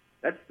doesn't,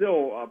 that's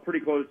still pretty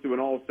close to an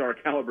all-star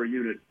caliber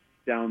unit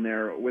down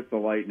there with the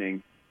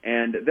Lightning.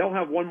 And they'll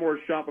have one more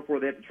shot before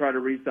they have to try to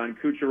re-sign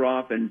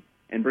Kucherov and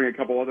bring a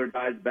couple other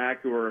guys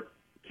back who are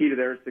key to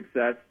their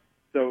success.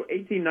 So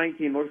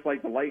 18-19 looks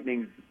like the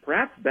Lightning's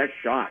perhaps best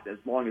shot, as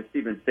long as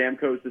Steven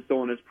Stamkos is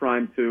still in his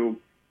prime too,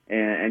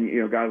 and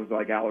you know guys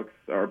like Alex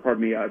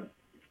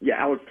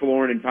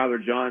Killorn and Tyler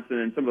Johnson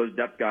and some of those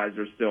depth guys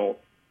are still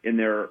in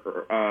their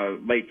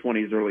late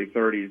 20s, early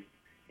 30s.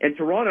 And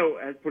Toronto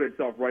has put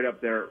itself right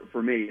up there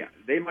for me.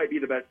 They might be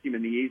the best team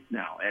in the East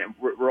now, and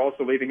we're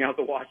also leaving out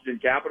the Washington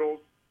Capitals.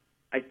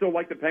 I still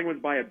like the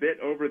Penguins by a bit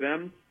over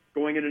them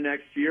going into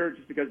next year,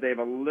 just because they have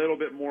a little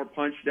bit more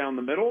punch down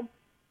the middle.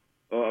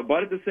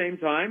 But at the same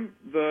time,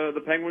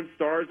 the Penguins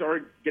stars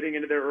are getting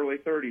into their early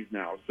 30s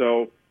now.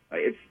 So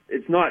it's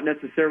it's not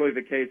necessarily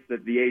the case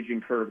that the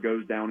aging curve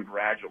goes down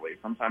gradually.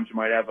 Sometimes you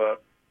might have a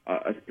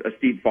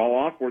steep fall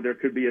off, or there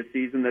could be a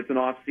season that's an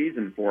off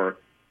season for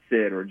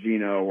Sid or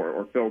Gino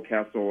or Phil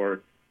Kessel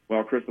or,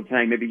 well, Crystal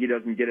Tang. Maybe he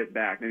doesn't get it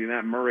back. Maybe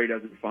Matt Murray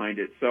doesn't find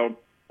it. So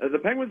the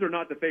Penguins are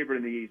not the favorite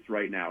in the East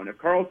right now. And if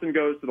Karlsson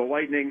goes to the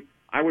Lightning,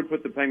 I would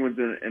put the Penguins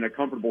in a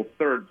comfortable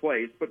third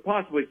place, but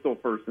possibly still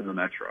first in the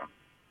Metro.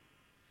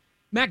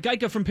 Matt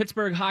Gajka from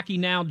Pittsburgh Hockey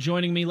Now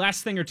joining me.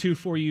 Last thing or two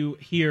for you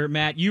here,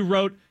 Matt. You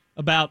wrote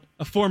about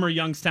a former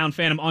Youngstown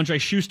Phantom, Andre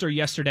Schuster,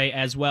 yesterday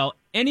as well.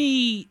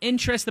 Any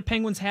interest the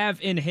Penguins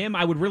have in him?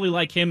 I would really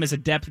like him as a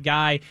depth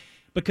guy,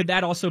 but could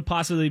that also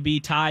possibly be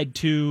tied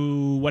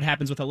to what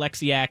happens with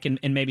Alexiak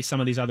and maybe some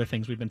of these other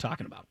things we've been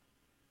talking about?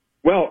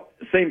 Well,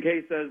 same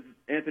case as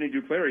Anthony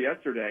Duclair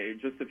yesterday.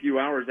 Just a few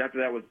hours after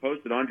that was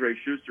posted, Andre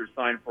Schuster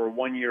signed for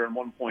 1 year and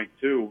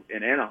 1.2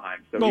 in Anaheim,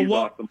 so he's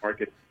off the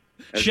market.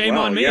 Shame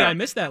on me. Yeah. I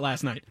missed that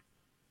last night.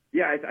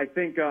 Yeah, I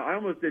think I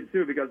almost did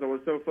too because I was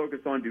so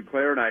focused on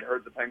Duclair and I'd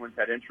heard the Penguins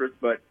had interest.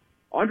 But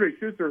Andre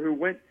Schuster, who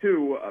went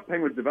to a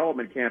Penguins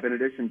development camp in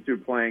addition to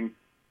playing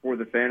for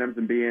the Phantoms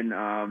and being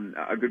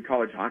a good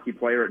college hockey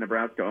player at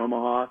Nebraska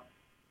Omaha,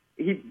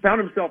 he found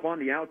himself on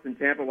the outs in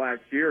Tampa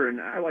last year, and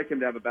I like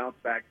him to have a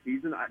bounce-back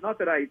season. Not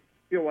that I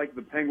feel like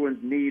the Penguins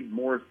need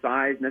more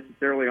size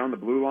necessarily on the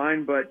blue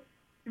line, but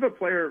you have a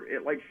player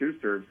like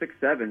Schuster,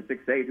 6'7",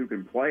 6'8", who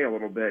can play a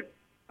little bit.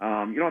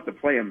 You don't have to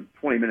play him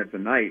 20 minutes a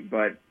night,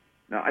 but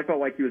I felt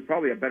like he was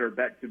probably a better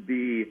bet to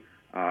be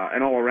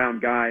an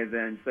all-around guy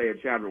than, say, a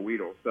Chad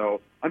Weedle.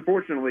 So,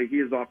 unfortunately, he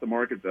is off the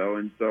market, though,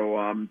 and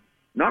so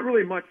not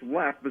really much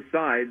left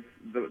besides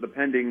the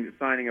pending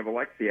signing of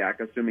Alexiak,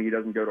 assuming he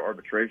doesn't go to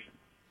arbitration.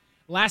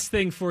 Last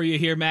thing for you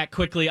here, Matt,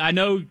 quickly. I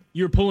know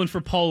you're pulling for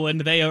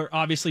Poland. They are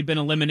obviously been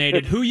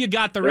eliminated. Who you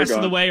got the rest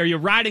of the way? Are you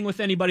riding with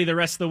anybody the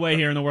rest of the way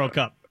here in the World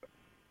Cup?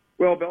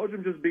 Well,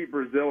 Belgium just beat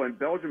Brazil, and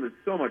Belgium is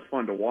so much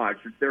fun to watch.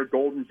 It's their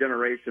golden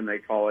generation, they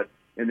call it,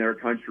 in their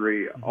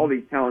country. All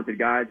these talented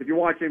guys. If you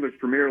watch English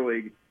Premier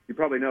League, you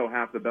probably know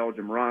half the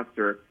Belgium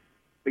roster.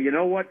 But you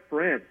know what?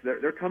 France,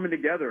 they're coming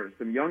together.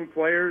 Some young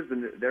players,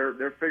 and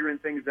they're figuring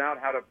things out,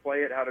 how to play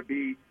it, how to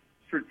be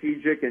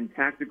strategic and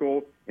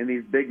tactical in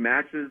these big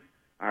matches.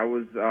 I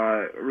was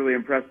really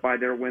impressed by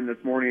their win this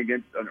morning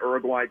against an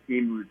Uruguay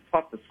team who was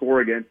tough to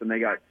score against, and they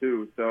got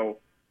two. So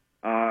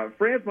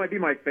France might be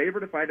my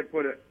favorite if I had to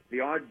put the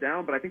odds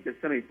down, but I think the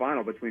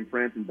semifinal between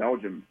France and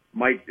Belgium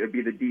might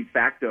be the de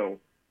facto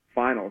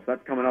final. So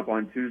that's coming up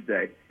on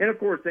Tuesday. And, of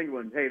course,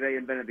 England, hey, they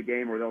invented the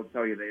game, or they'll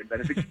tell you they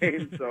invented the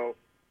game. So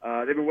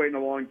they've been waiting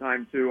a long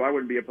time, too. I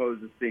wouldn't be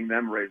opposed to seeing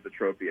them raise the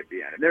trophy at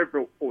the end. And they're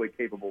fully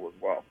capable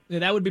as well. Yeah,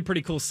 that would be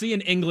pretty cool.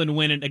 Seeing England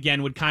win it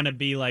again would kind of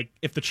be like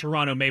if the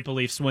Toronto Maple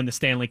Leafs win the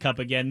Stanley Cup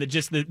again.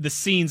 The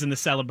scenes and the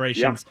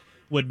celebrations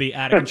would be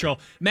out of control.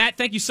 Matt,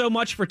 thank you so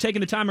much for taking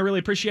the time. I really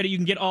appreciate it. You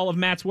can get all of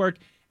Matt's work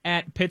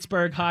at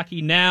Pittsburgh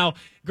Hockey Now.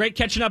 Great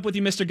catching up with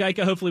you, Mr.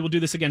 Gajka. Hopefully we'll do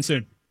this again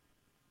soon.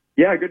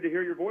 Yeah, good to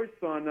hear your voice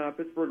on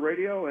Pittsburgh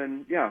Radio.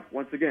 And, yeah,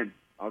 once again,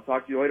 I'll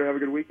talk to you later. Have a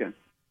good weekend.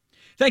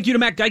 Thank you to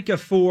Matt Gajka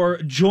for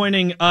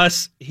joining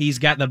us. He's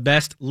got the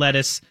best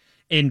lettuce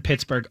in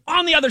Pittsburgh.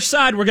 On the other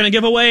side, we're going to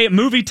give away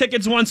movie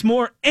tickets once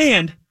more,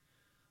 and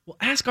we'll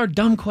ask our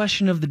dumb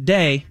question of the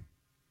day.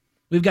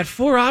 We've got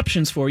 4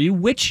 options for you.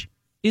 Which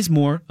is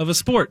more of a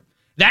sport?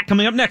 That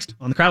coming up next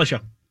on The Crowley Show.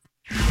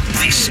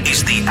 This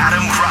is The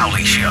Adam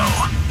Crowley Show.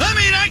 I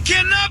mean, I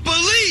cannot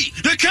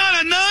believe the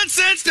kind of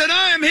nonsense that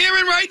I am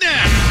hearing right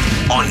now.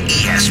 On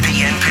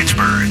ESPN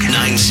Pittsburgh,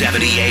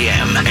 970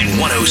 AM and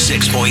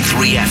 106.3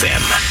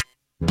 FM.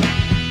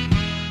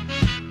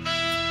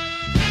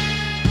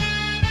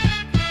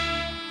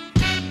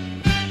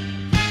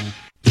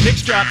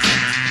 Mix drops.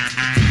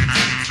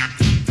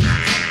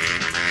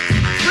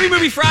 Free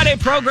Movie Friday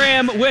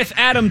program with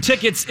Adam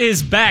Tickets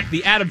is back.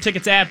 The Adam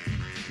Tickets app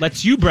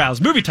lets you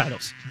browse movie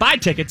titles, buy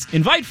tickets,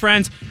 invite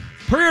friends,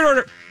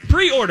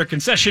 pre-order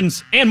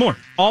concessions, and more,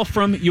 all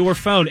from your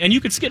phone. And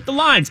you can skip the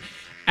lines.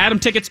 Adam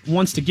Tickets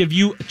wants to give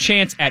you a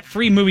chance at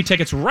free movie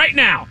tickets right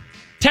now.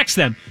 Text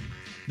them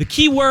the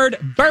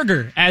keyword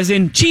burger, as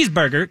in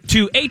cheeseburger,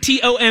 to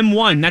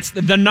ATOM1. That's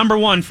the number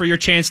 1 for your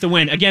chance to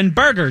win. Again,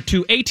 burger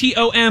to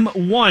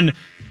ATOM1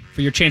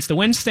 for your chance to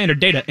win. Standard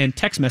data and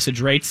text message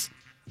rates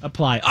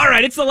apply. All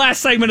right, it's the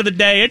last segment of the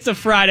day. It's a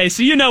Friday,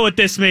 so you know what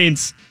this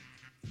means.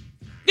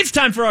 It's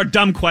time for our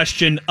dumb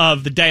question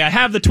of the day. I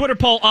have the Twitter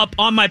poll up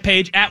on my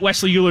page at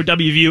Wesley Euler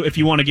WVU if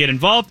you want to get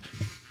involved.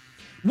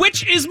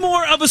 Which is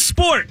more of a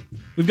sport?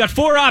 We've got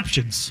 4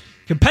 options.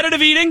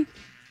 Competitive eating,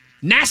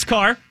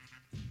 NASCAR,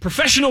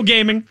 professional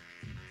gaming,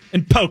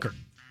 and poker.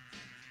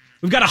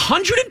 We've got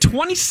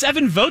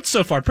 127 votes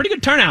so far. Pretty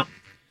good turnout.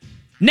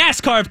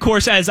 NASCAR, of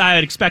course, as I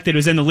had expected,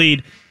 was in the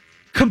lead.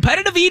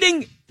 Competitive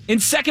eating in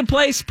second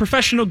place,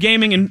 professional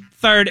gaming in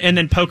third, and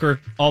then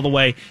poker all the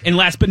way in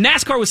last. But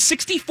NASCAR was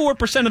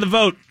 64% of the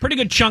vote. Pretty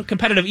good chunk.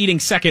 Competitive eating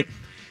second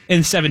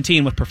in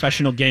 17 with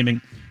professional gaming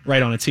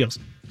right on its heels.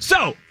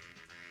 So,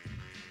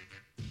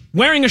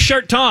 wearing a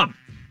shirt, Tom.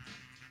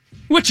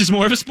 Which is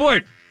more of a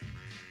sport?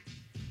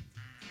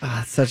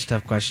 It's such a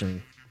tough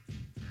question.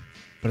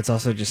 But it's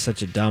also just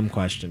such a dumb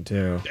question,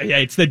 too. Yeah,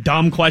 it's the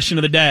dumb question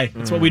of the day.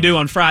 That's what we do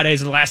on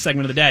Fridays in the last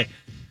segment of the day.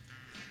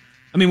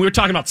 I mean, we were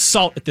talking about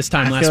salt at this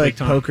time last feel week, like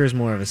Tom. poker's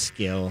more of a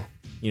skill.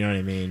 You know what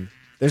I mean?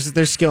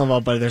 There's skill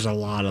involved, but there's a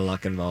lot of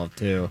luck involved,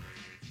 too.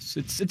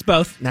 It's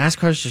both.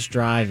 NASCAR's just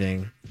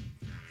driving.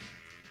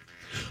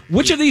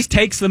 Which of these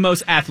takes the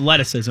most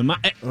athleticism?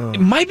 It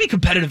might be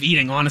competitive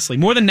eating, honestly.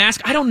 More than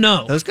NASCAR? I don't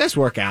know. Those guys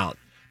work out.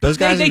 Those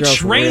guys they and girls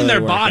train really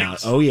their work bodies. out.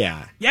 Oh,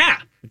 yeah. Yeah.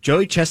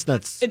 Joey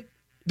Chestnut's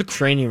The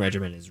training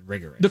regimen is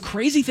rigorous. The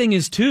crazy thing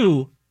is,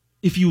 too,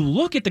 if you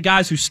look at the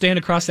guys who stand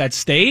across that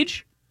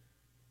stage,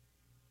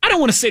 I don't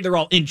want to say they're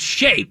all in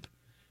shape,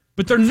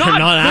 but they're not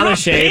out of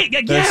shape.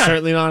 Big. They're Yeah.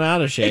 certainly not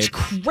out of shape. It's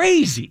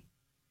crazy.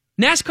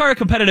 NASCAR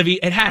competitive,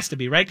 it has to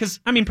be, right? Because,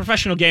 I mean,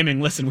 professional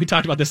gaming, listen, we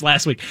talked about this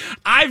last week.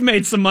 I've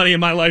made some money in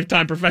my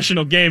lifetime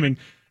professional gaming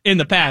in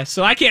the past,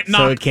 so I can't knock.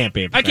 So it can't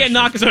be. I can't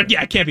knock. So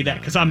yeah, it can't be that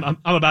because I'm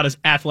about as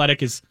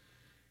athletic as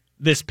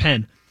this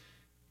pen.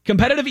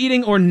 Competitive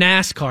eating or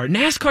NASCAR?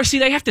 NASCAR, see,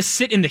 they have to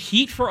sit in the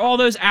heat for all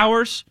those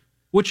hours,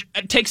 which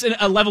takes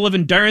a level of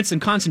endurance and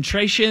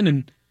concentration.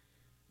 And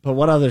But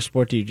what other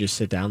sport do you just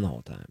sit down the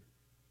whole time?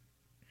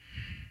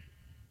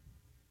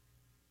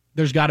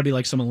 there's got to be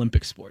like some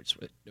Olympic sports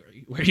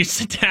where you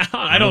sit down.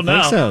 I don't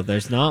know. think so.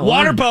 There's not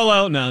Water one.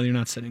 polo? No, you're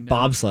not sitting down.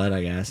 Bobsled,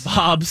 I guess.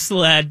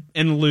 Bobsled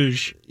and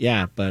luge.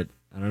 Yeah, but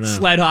I don't know.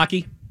 Sled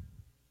hockey.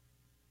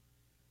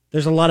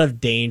 There's a lot of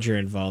danger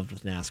involved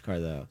with NASCAR,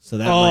 though, so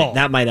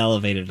that might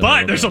elevate it.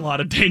 But there's a lot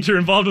of danger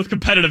involved with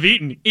competitive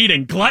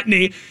eating.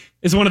 Gluttony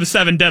is one of the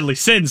 7 deadly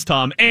sins,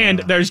 Tom, and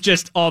there's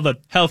just all the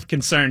health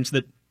concerns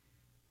that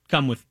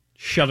come with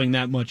shoving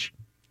that much.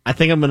 I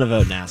think I'm going to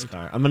vote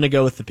NASCAR. I'm going to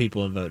go with the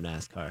people and vote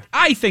NASCAR.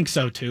 I think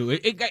so too.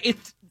 It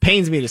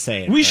Pains me to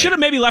say it. we but- should have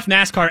maybe left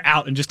NASCAR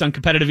out and just done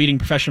competitive eating,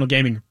 professional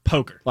gaming,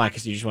 poker. Why?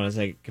 Because you just want to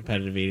say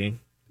competitive eating?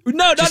 No,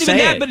 not Just even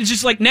say that, it. but it's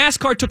just like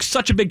NASCAR took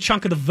such a big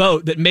chunk of the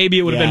vote that maybe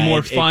it would have Yeah, been more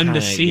it fun to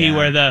kinda- see yeah.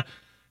 where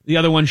the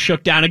other one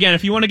shook down. Again,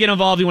 if you want to get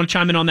involved, you want to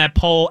chime in on that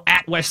poll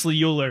at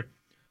Wesley Euler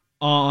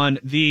on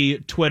the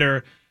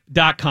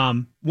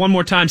Twitter.com. One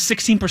more time,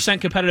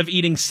 16% competitive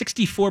eating,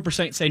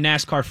 64% say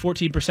NASCAR,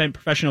 14%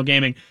 professional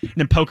gaming, and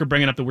then poker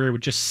bringing up the rear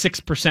with just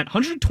 6%.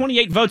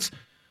 128 votes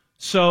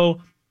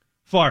so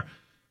far.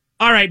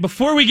 All right,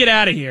 before we get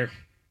out of here,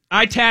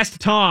 I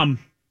tasked Tom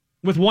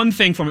with one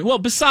thing for me. Well,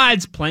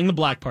 besides playing the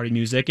Black Party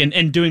music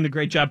and doing the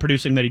great job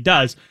producing that he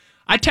does,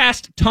 I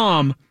tasked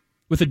Tom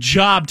with a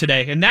job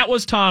today, and that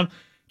was, Tom,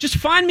 just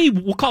find me,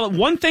 we'll call it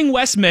one thing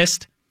Wes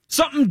missed,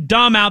 something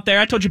dumb out there.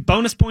 I told you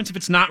bonus points if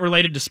it's not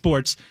related to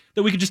sports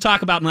that we could just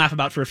talk about and laugh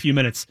about for a few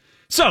minutes.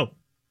 So,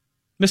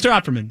 Mr.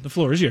 Opperman, the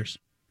floor is yours.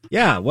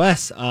 Yeah,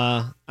 Wes.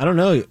 I don't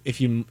know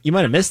if you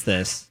might have missed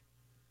this,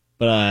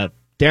 but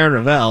Darren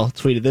Ravel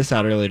tweeted this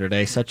out earlier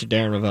today. Such a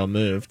Darren Ravel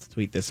move to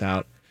tweet this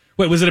out.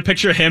 Wait, was it a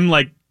picture of him,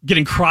 like,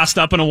 getting crossed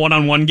up in a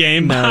one-on-one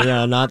game?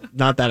 No, not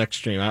that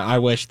extreme. I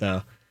wish,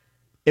 though.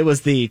 It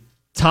was the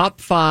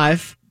top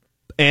 5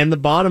 and the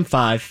bottom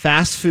 5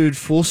 fast food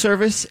full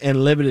service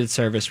and limited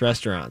service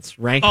restaurants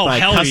ranked by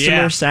hell customer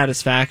yeah.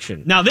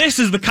 satisfaction. Now, this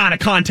is the kind of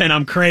content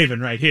I'm craving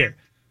right here.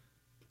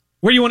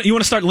 Where you want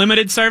to start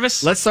limited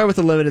service? Let's start with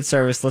the limited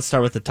service. Let's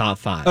start with the top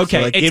 5. Okay,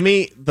 so, like, give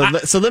me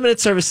so limited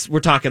service. We're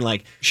talking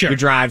like Sure. your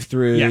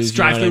drive-throughs, Yes,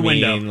 drive-through you know what I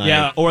window. mean? Like,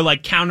 Yeah, or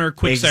like counter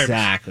quick service.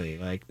 exactly,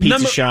 like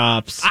pizza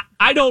shops.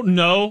 I don't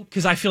know,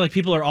 because I feel like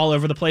people are all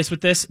over the place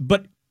with this,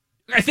 but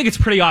I think it's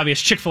pretty obvious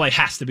Chick-fil-A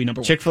has to be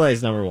number 1. Chick-fil-A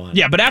is number 1.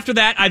 Yeah, but after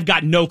that, I've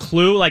got no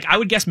clue. Like, I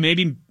would guess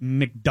maybe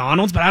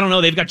McDonald's, but I don't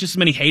know. They've got just as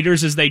many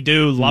haters as they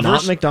do lovers.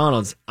 Not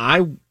McDonald's.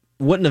 I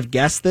wouldn't have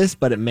guessed this,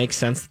 but it makes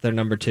sense that they're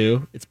number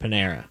 2. It's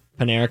Panera.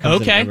 Panera comes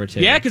in at Okay. number 2.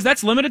 Yeah, because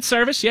that's limited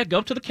service. Yeah, go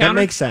up to the that counter.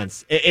 makes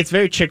sense. It's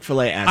very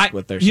Chick-fil-A-esque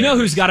with their You know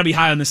service. who's got to be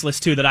high on this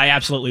list, too, that I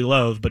absolutely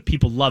loathe, but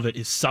people love it,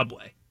 is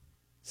Subway.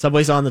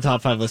 Subway's on the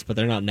top 5 list, but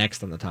they're not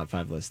next on the top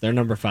 5 list. They're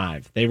number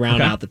 5. They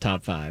round Okay. out the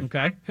top 5.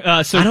 Okay.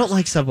 So I don't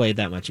like Subway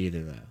that much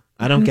either, though.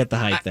 I don't get the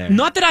hype there.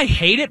 Not that I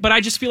hate it, but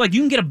I just feel like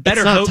you can get a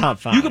better It's not hoagie. top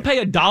 5. You could pay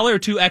 $1 or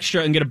 $2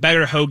 extra and get a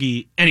better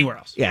hoagie anywhere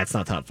else. Yeah, it's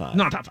not top 5.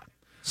 Not top 5.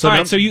 So All right,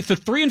 num- so you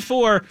 3 and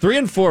 4. 3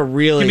 and 4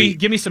 really.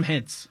 Give me some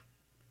hints.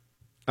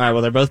 All right,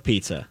 well, they're both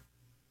pizza.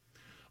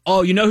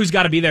 Oh, you know who's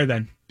got to be there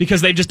then?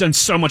 Because they've just done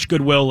so much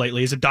goodwill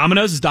lately. Is it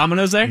Domino's? Is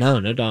Domino's there?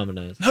 No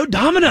Domino's. No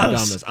Domino's. No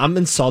Domino's. I'm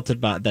insulted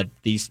by that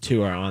these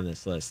two are on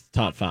this list.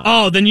 Top 5.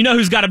 Oh, then you know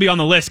who's got to be on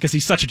the list because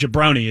he's such a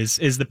jabroni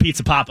is the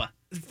Pizza Papa.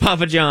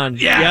 Papa John.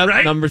 Yeah, Yep,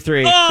 right? number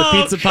 3. Oh,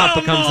 the Pizza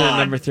Papa come comes in at on.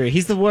 number 3.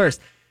 He's the worst.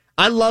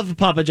 I love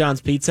Papa John's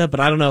pizza, but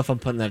I don't know if I'm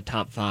putting that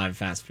top 5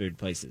 fast food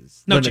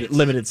places. No chance.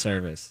 Limited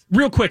service.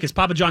 Real quick, is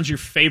Papa John's your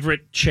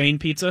favorite chain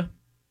pizza?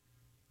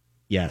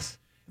 Yes.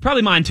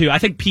 Probably mine too. I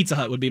think Pizza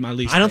Hut would be my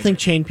least. I don't favorite. think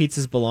chain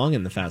pizzas belong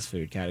in the fast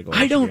food category.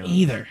 I to be don't honest.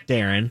 either.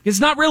 Darren. It's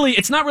not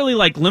really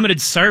like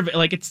limited service.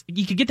 Like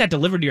you could get that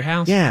delivered to your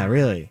house. Yeah,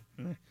 really.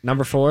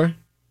 Number 4.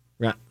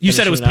 You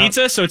said it was Finishing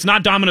pizza, so it's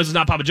not Domino's, it's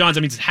not Papa John's.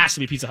 That means it has to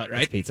be Pizza Hut,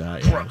 right? It's Pizza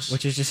Hut. Yeah. Gross.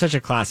 Which is just such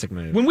a classic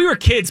move. When we were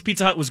kids,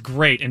 Pizza Hut was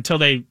great until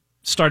they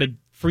started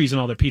freezing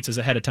all their pizzas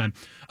ahead of time.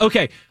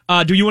 Okay,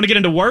 do you want to get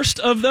into worst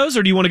of those,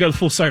 or do you want to go to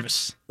full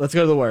service? Let's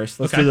go to the worst.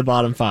 Let's Okay. do the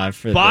bottom 5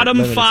 for Bottom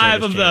the limited 5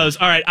 service of chain. those.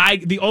 All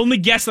right, the only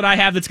guess that I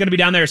have that's going to be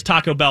down there is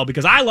Taco Bell,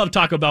 because I love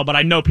Taco Bell, but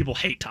I know people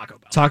hate Taco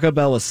Bell. Taco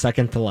Bell was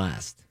second to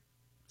last.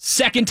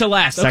 Second to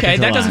last. Second Okay,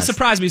 to that doesn't last.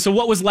 surprise me. So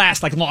what was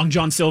last? Like Long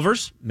John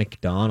Silver's?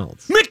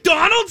 McDonald's.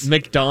 McDonald's?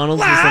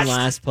 McDonald's Last? is in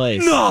last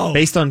place. No.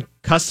 Based on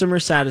customer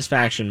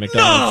satisfaction,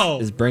 McDonald's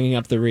No. is bringing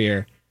up the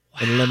rear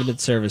in limited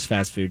service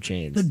fast food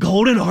chains. The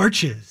Golden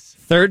Arches.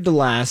 Third to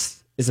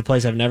last is a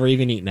place I've never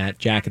even eaten at,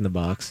 Jack in the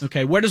Box.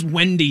 Okay, where does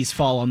Wendy's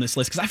fall on this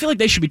list? Because I feel like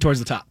they should be towards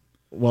the top.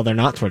 Well, they're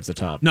not towards the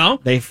top. No?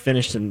 They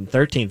finished in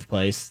 13th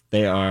place.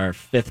 They are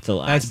 5th to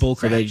last. That's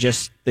bullcrap.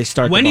 So they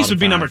start the Wendy's bottom would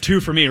be 5. number 2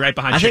 for me, right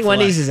behind I think Chick-fil-A.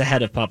 Wendy's is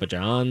ahead of Papa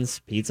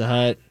John's, Pizza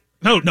Hut,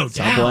 No doubt.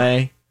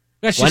 Subway.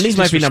 That's just Wendy's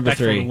might be number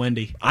disrespectful 3. to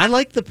Wendy. I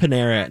like the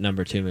Panera at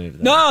number 2 move.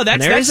 Though. No,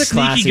 that's Panera's that's a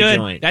classy sneaky good.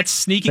 joint. That's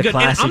sneaky It's a good.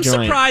 And classy I'm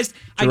joint. surprised.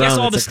 I guess Jerome,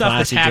 all the it's a stuff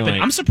that's classy happened.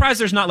 joint. I'm surprised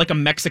there's not like a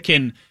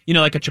Mexican,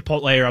 like a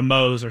Chipotle or a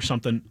Moe's or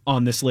something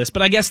on this list.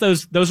 But I guess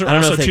those are I don't know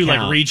also if they too like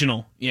count.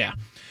 regional. Yeah.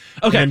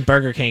 Okay. And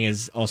Burger King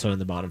is also in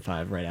the bottom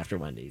 5 right after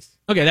Wendy's.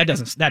 Okay. That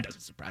doesn't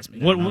surprise me.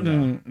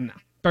 No.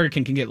 Burger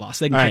King can get lost.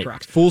 They can All kick right,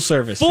 rocks. full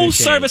service. Full food chains.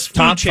 service food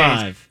Top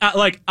chains.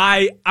 5.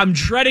 I'm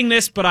dreading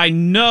this, but I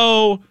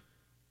know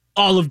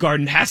Olive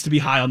Garden has to be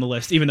high on the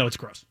list, even though it's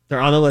gross. They're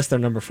on the list. They're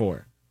number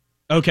 4.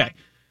 Okay.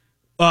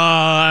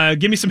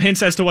 Give me some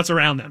hints as to what's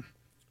around them.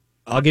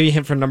 I'll give you a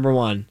hint for number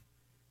 1.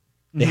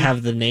 They Mm-hmm.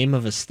 have the name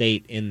of a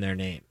state in their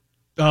name.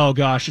 Oh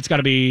gosh, it's got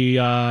to be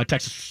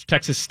Texas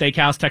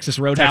Steakhouse, Texas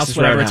Roadhouse, Texas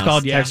whatever Roadhouse. it's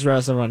called. Yeah, Texas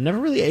Roadhouse. I never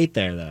really ate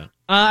there though.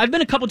 I've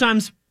been a couple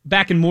times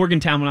back in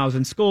Morgantown when I was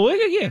in school.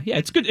 Yeah,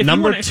 it's good. If you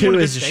Number want- if you 2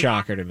 want a is a good steak.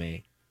 shocker to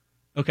me.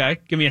 Okay,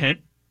 give me a hint.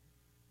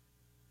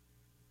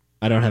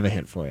 I don't have a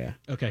hint for you.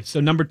 Okay, so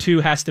number 2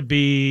 has to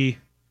be,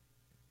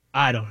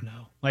 I don't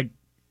know, like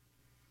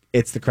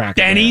It's the Cracker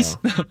Denny's?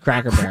 Barrel.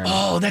 Cracker Barrel.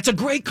 Oh, that's a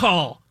great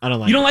call. I don't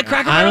like. You don't like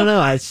Cracker I Barrel? don't know.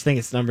 I just think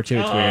it's number 2.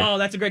 It's weird. Oh,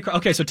 that's a great call.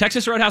 Okay, so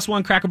Texas Roadhouse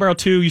 1, Cracker Barrel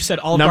 2. You said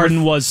Olive Number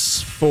Garden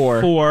was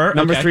 4.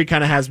 Number okay. 3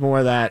 kind of has more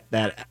of that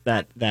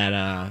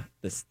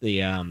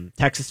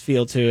Texas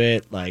feel to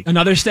it, like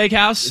Another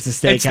steakhouse. It's a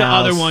steakhouse. It's the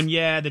other one.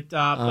 Yeah, the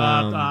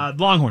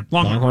Longhorn.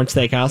 Longhorn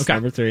Steakhouse. Okay.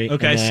 Number 3.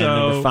 Okay, and then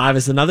so- number 5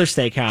 is another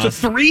steakhouse. So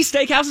 3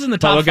 steakhouses in the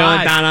but top we're going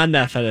 5. down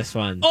under for this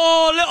one.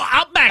 Oh, a little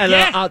Outback, A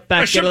yeah. little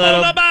Outback, A get a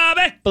little- Chipotle,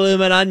 baby.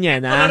 Bloomin'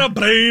 onion, A huh? little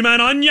bloomin'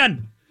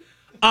 onion.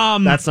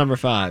 That's number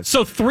 5.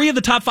 So 3 of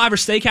the top 5 are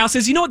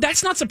steakhouses. You know what?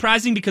 That's not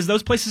surprising because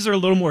those places are a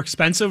little more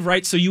expensive,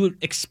 right? So you would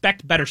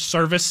expect better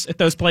service at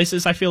those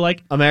places, I feel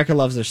like. America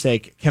loves their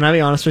steak. Can I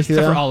be honest with you,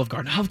 Except though? for Olive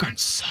Garden. Olive Garden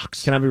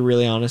sucks. Can I be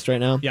really honest right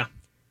now? Yeah.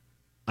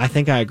 I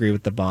think I agree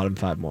with the bottom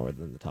 5 more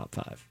than the top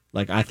 5.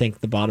 Like, I think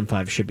the bottom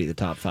 5 should be the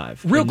top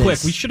 5. Real In quick,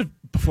 this- we should have,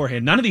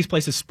 beforehand, none of these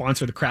places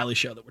sponsor the Crowley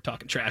Show that we're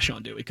talking trash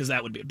on, do we? Because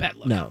that would be a bad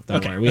look. No, don't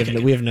Okay,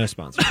 worry. We have no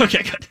sponsor.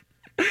 Okay, good.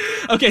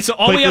 Okay, so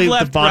all we Quickly, have the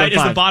left, bottom right, is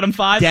the 5. bottom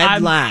 5.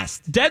 Dead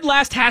last. Dead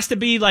last has to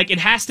be like, it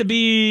has to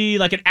be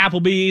like an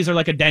Applebee's or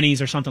like a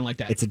Denny's or something like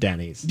that. It's a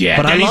Denny's.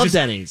 Yeah, but Denny's I love is-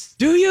 Denny's.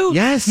 Do you?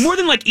 Yes. More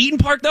than like Eaton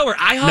Park though, or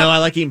IHOP? No, I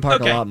like Eaton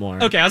Park okay. a lot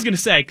more. Okay, I was gonna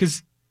say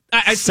because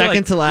I feel Second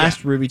like- to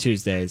last, yeah. Ruby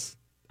Tuesdays.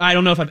 I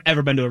don't know if I've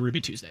ever been to a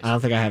Ruby Tuesdays. I don't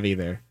think I have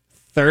either.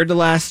 Third to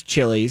last,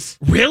 Chili's.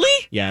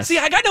 Really? Yes. See,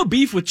 I got no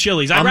beef with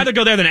Chili's. I'd rather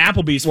go there than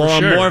Applebee's for Well,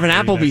 sure. I'm more of an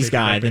Applebee's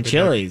guy than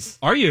Chili's.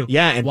 Are you?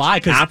 Yeah, and why?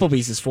 Because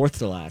Applebee's is 4th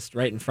to last,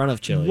 right in front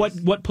of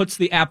Chili's. what puts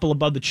the apple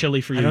above the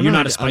chili for you? I don't You're know.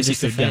 not a I'm spicy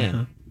just a food guy. fan.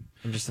 Huh?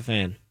 I'm just a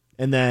fan.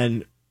 And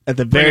then at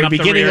the Bringing very up the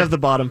beginning rear. of the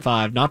bottom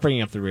 5, not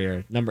bringing up the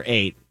rear, number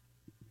 8,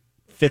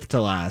 5th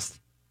to last,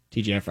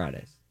 TGI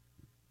Fridays.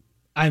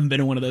 I haven't been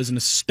to one of those in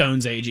a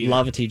stone's age either.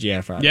 Love a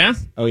TGI Fridays. Yeah?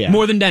 Oh, yeah.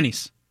 More than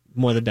Denny's.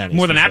 More than Denny's.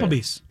 More than for sure.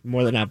 Applebee's.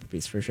 More than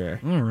Applebee's, for sure.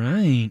 All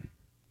right.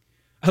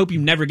 I hope you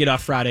never get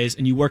off Fridays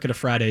and you work at a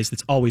Fridays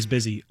that's always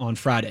busy on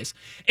Fridays.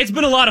 It's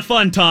been a lot of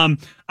fun, Tom.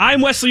 I'm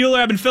Wesley Euler.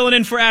 I've been filling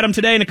in for Adam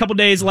today and a couple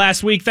days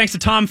last week. Thanks to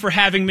Tom for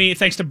having me.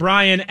 Thanks to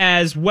Brian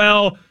as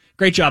well.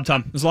 Great job,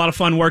 Tom. It was a lot of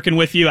fun working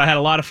with you. I had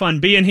a lot of fun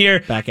being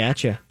here. Back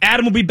at you.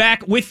 Adam will be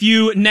back with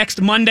you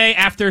next Monday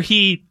after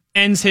he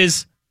ends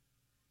his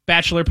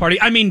bachelor party.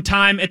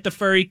 Time at the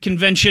furry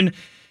convention.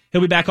 He'll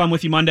be back on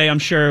with you Monday, I'm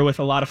sure, with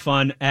a lot of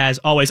fun as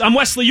always. I'm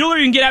Wesley Euler.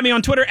 You can get at me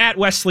on Twitter at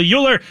Wesley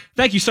Euler.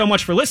 Thank you so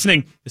much for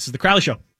listening. This is The Crowley Show.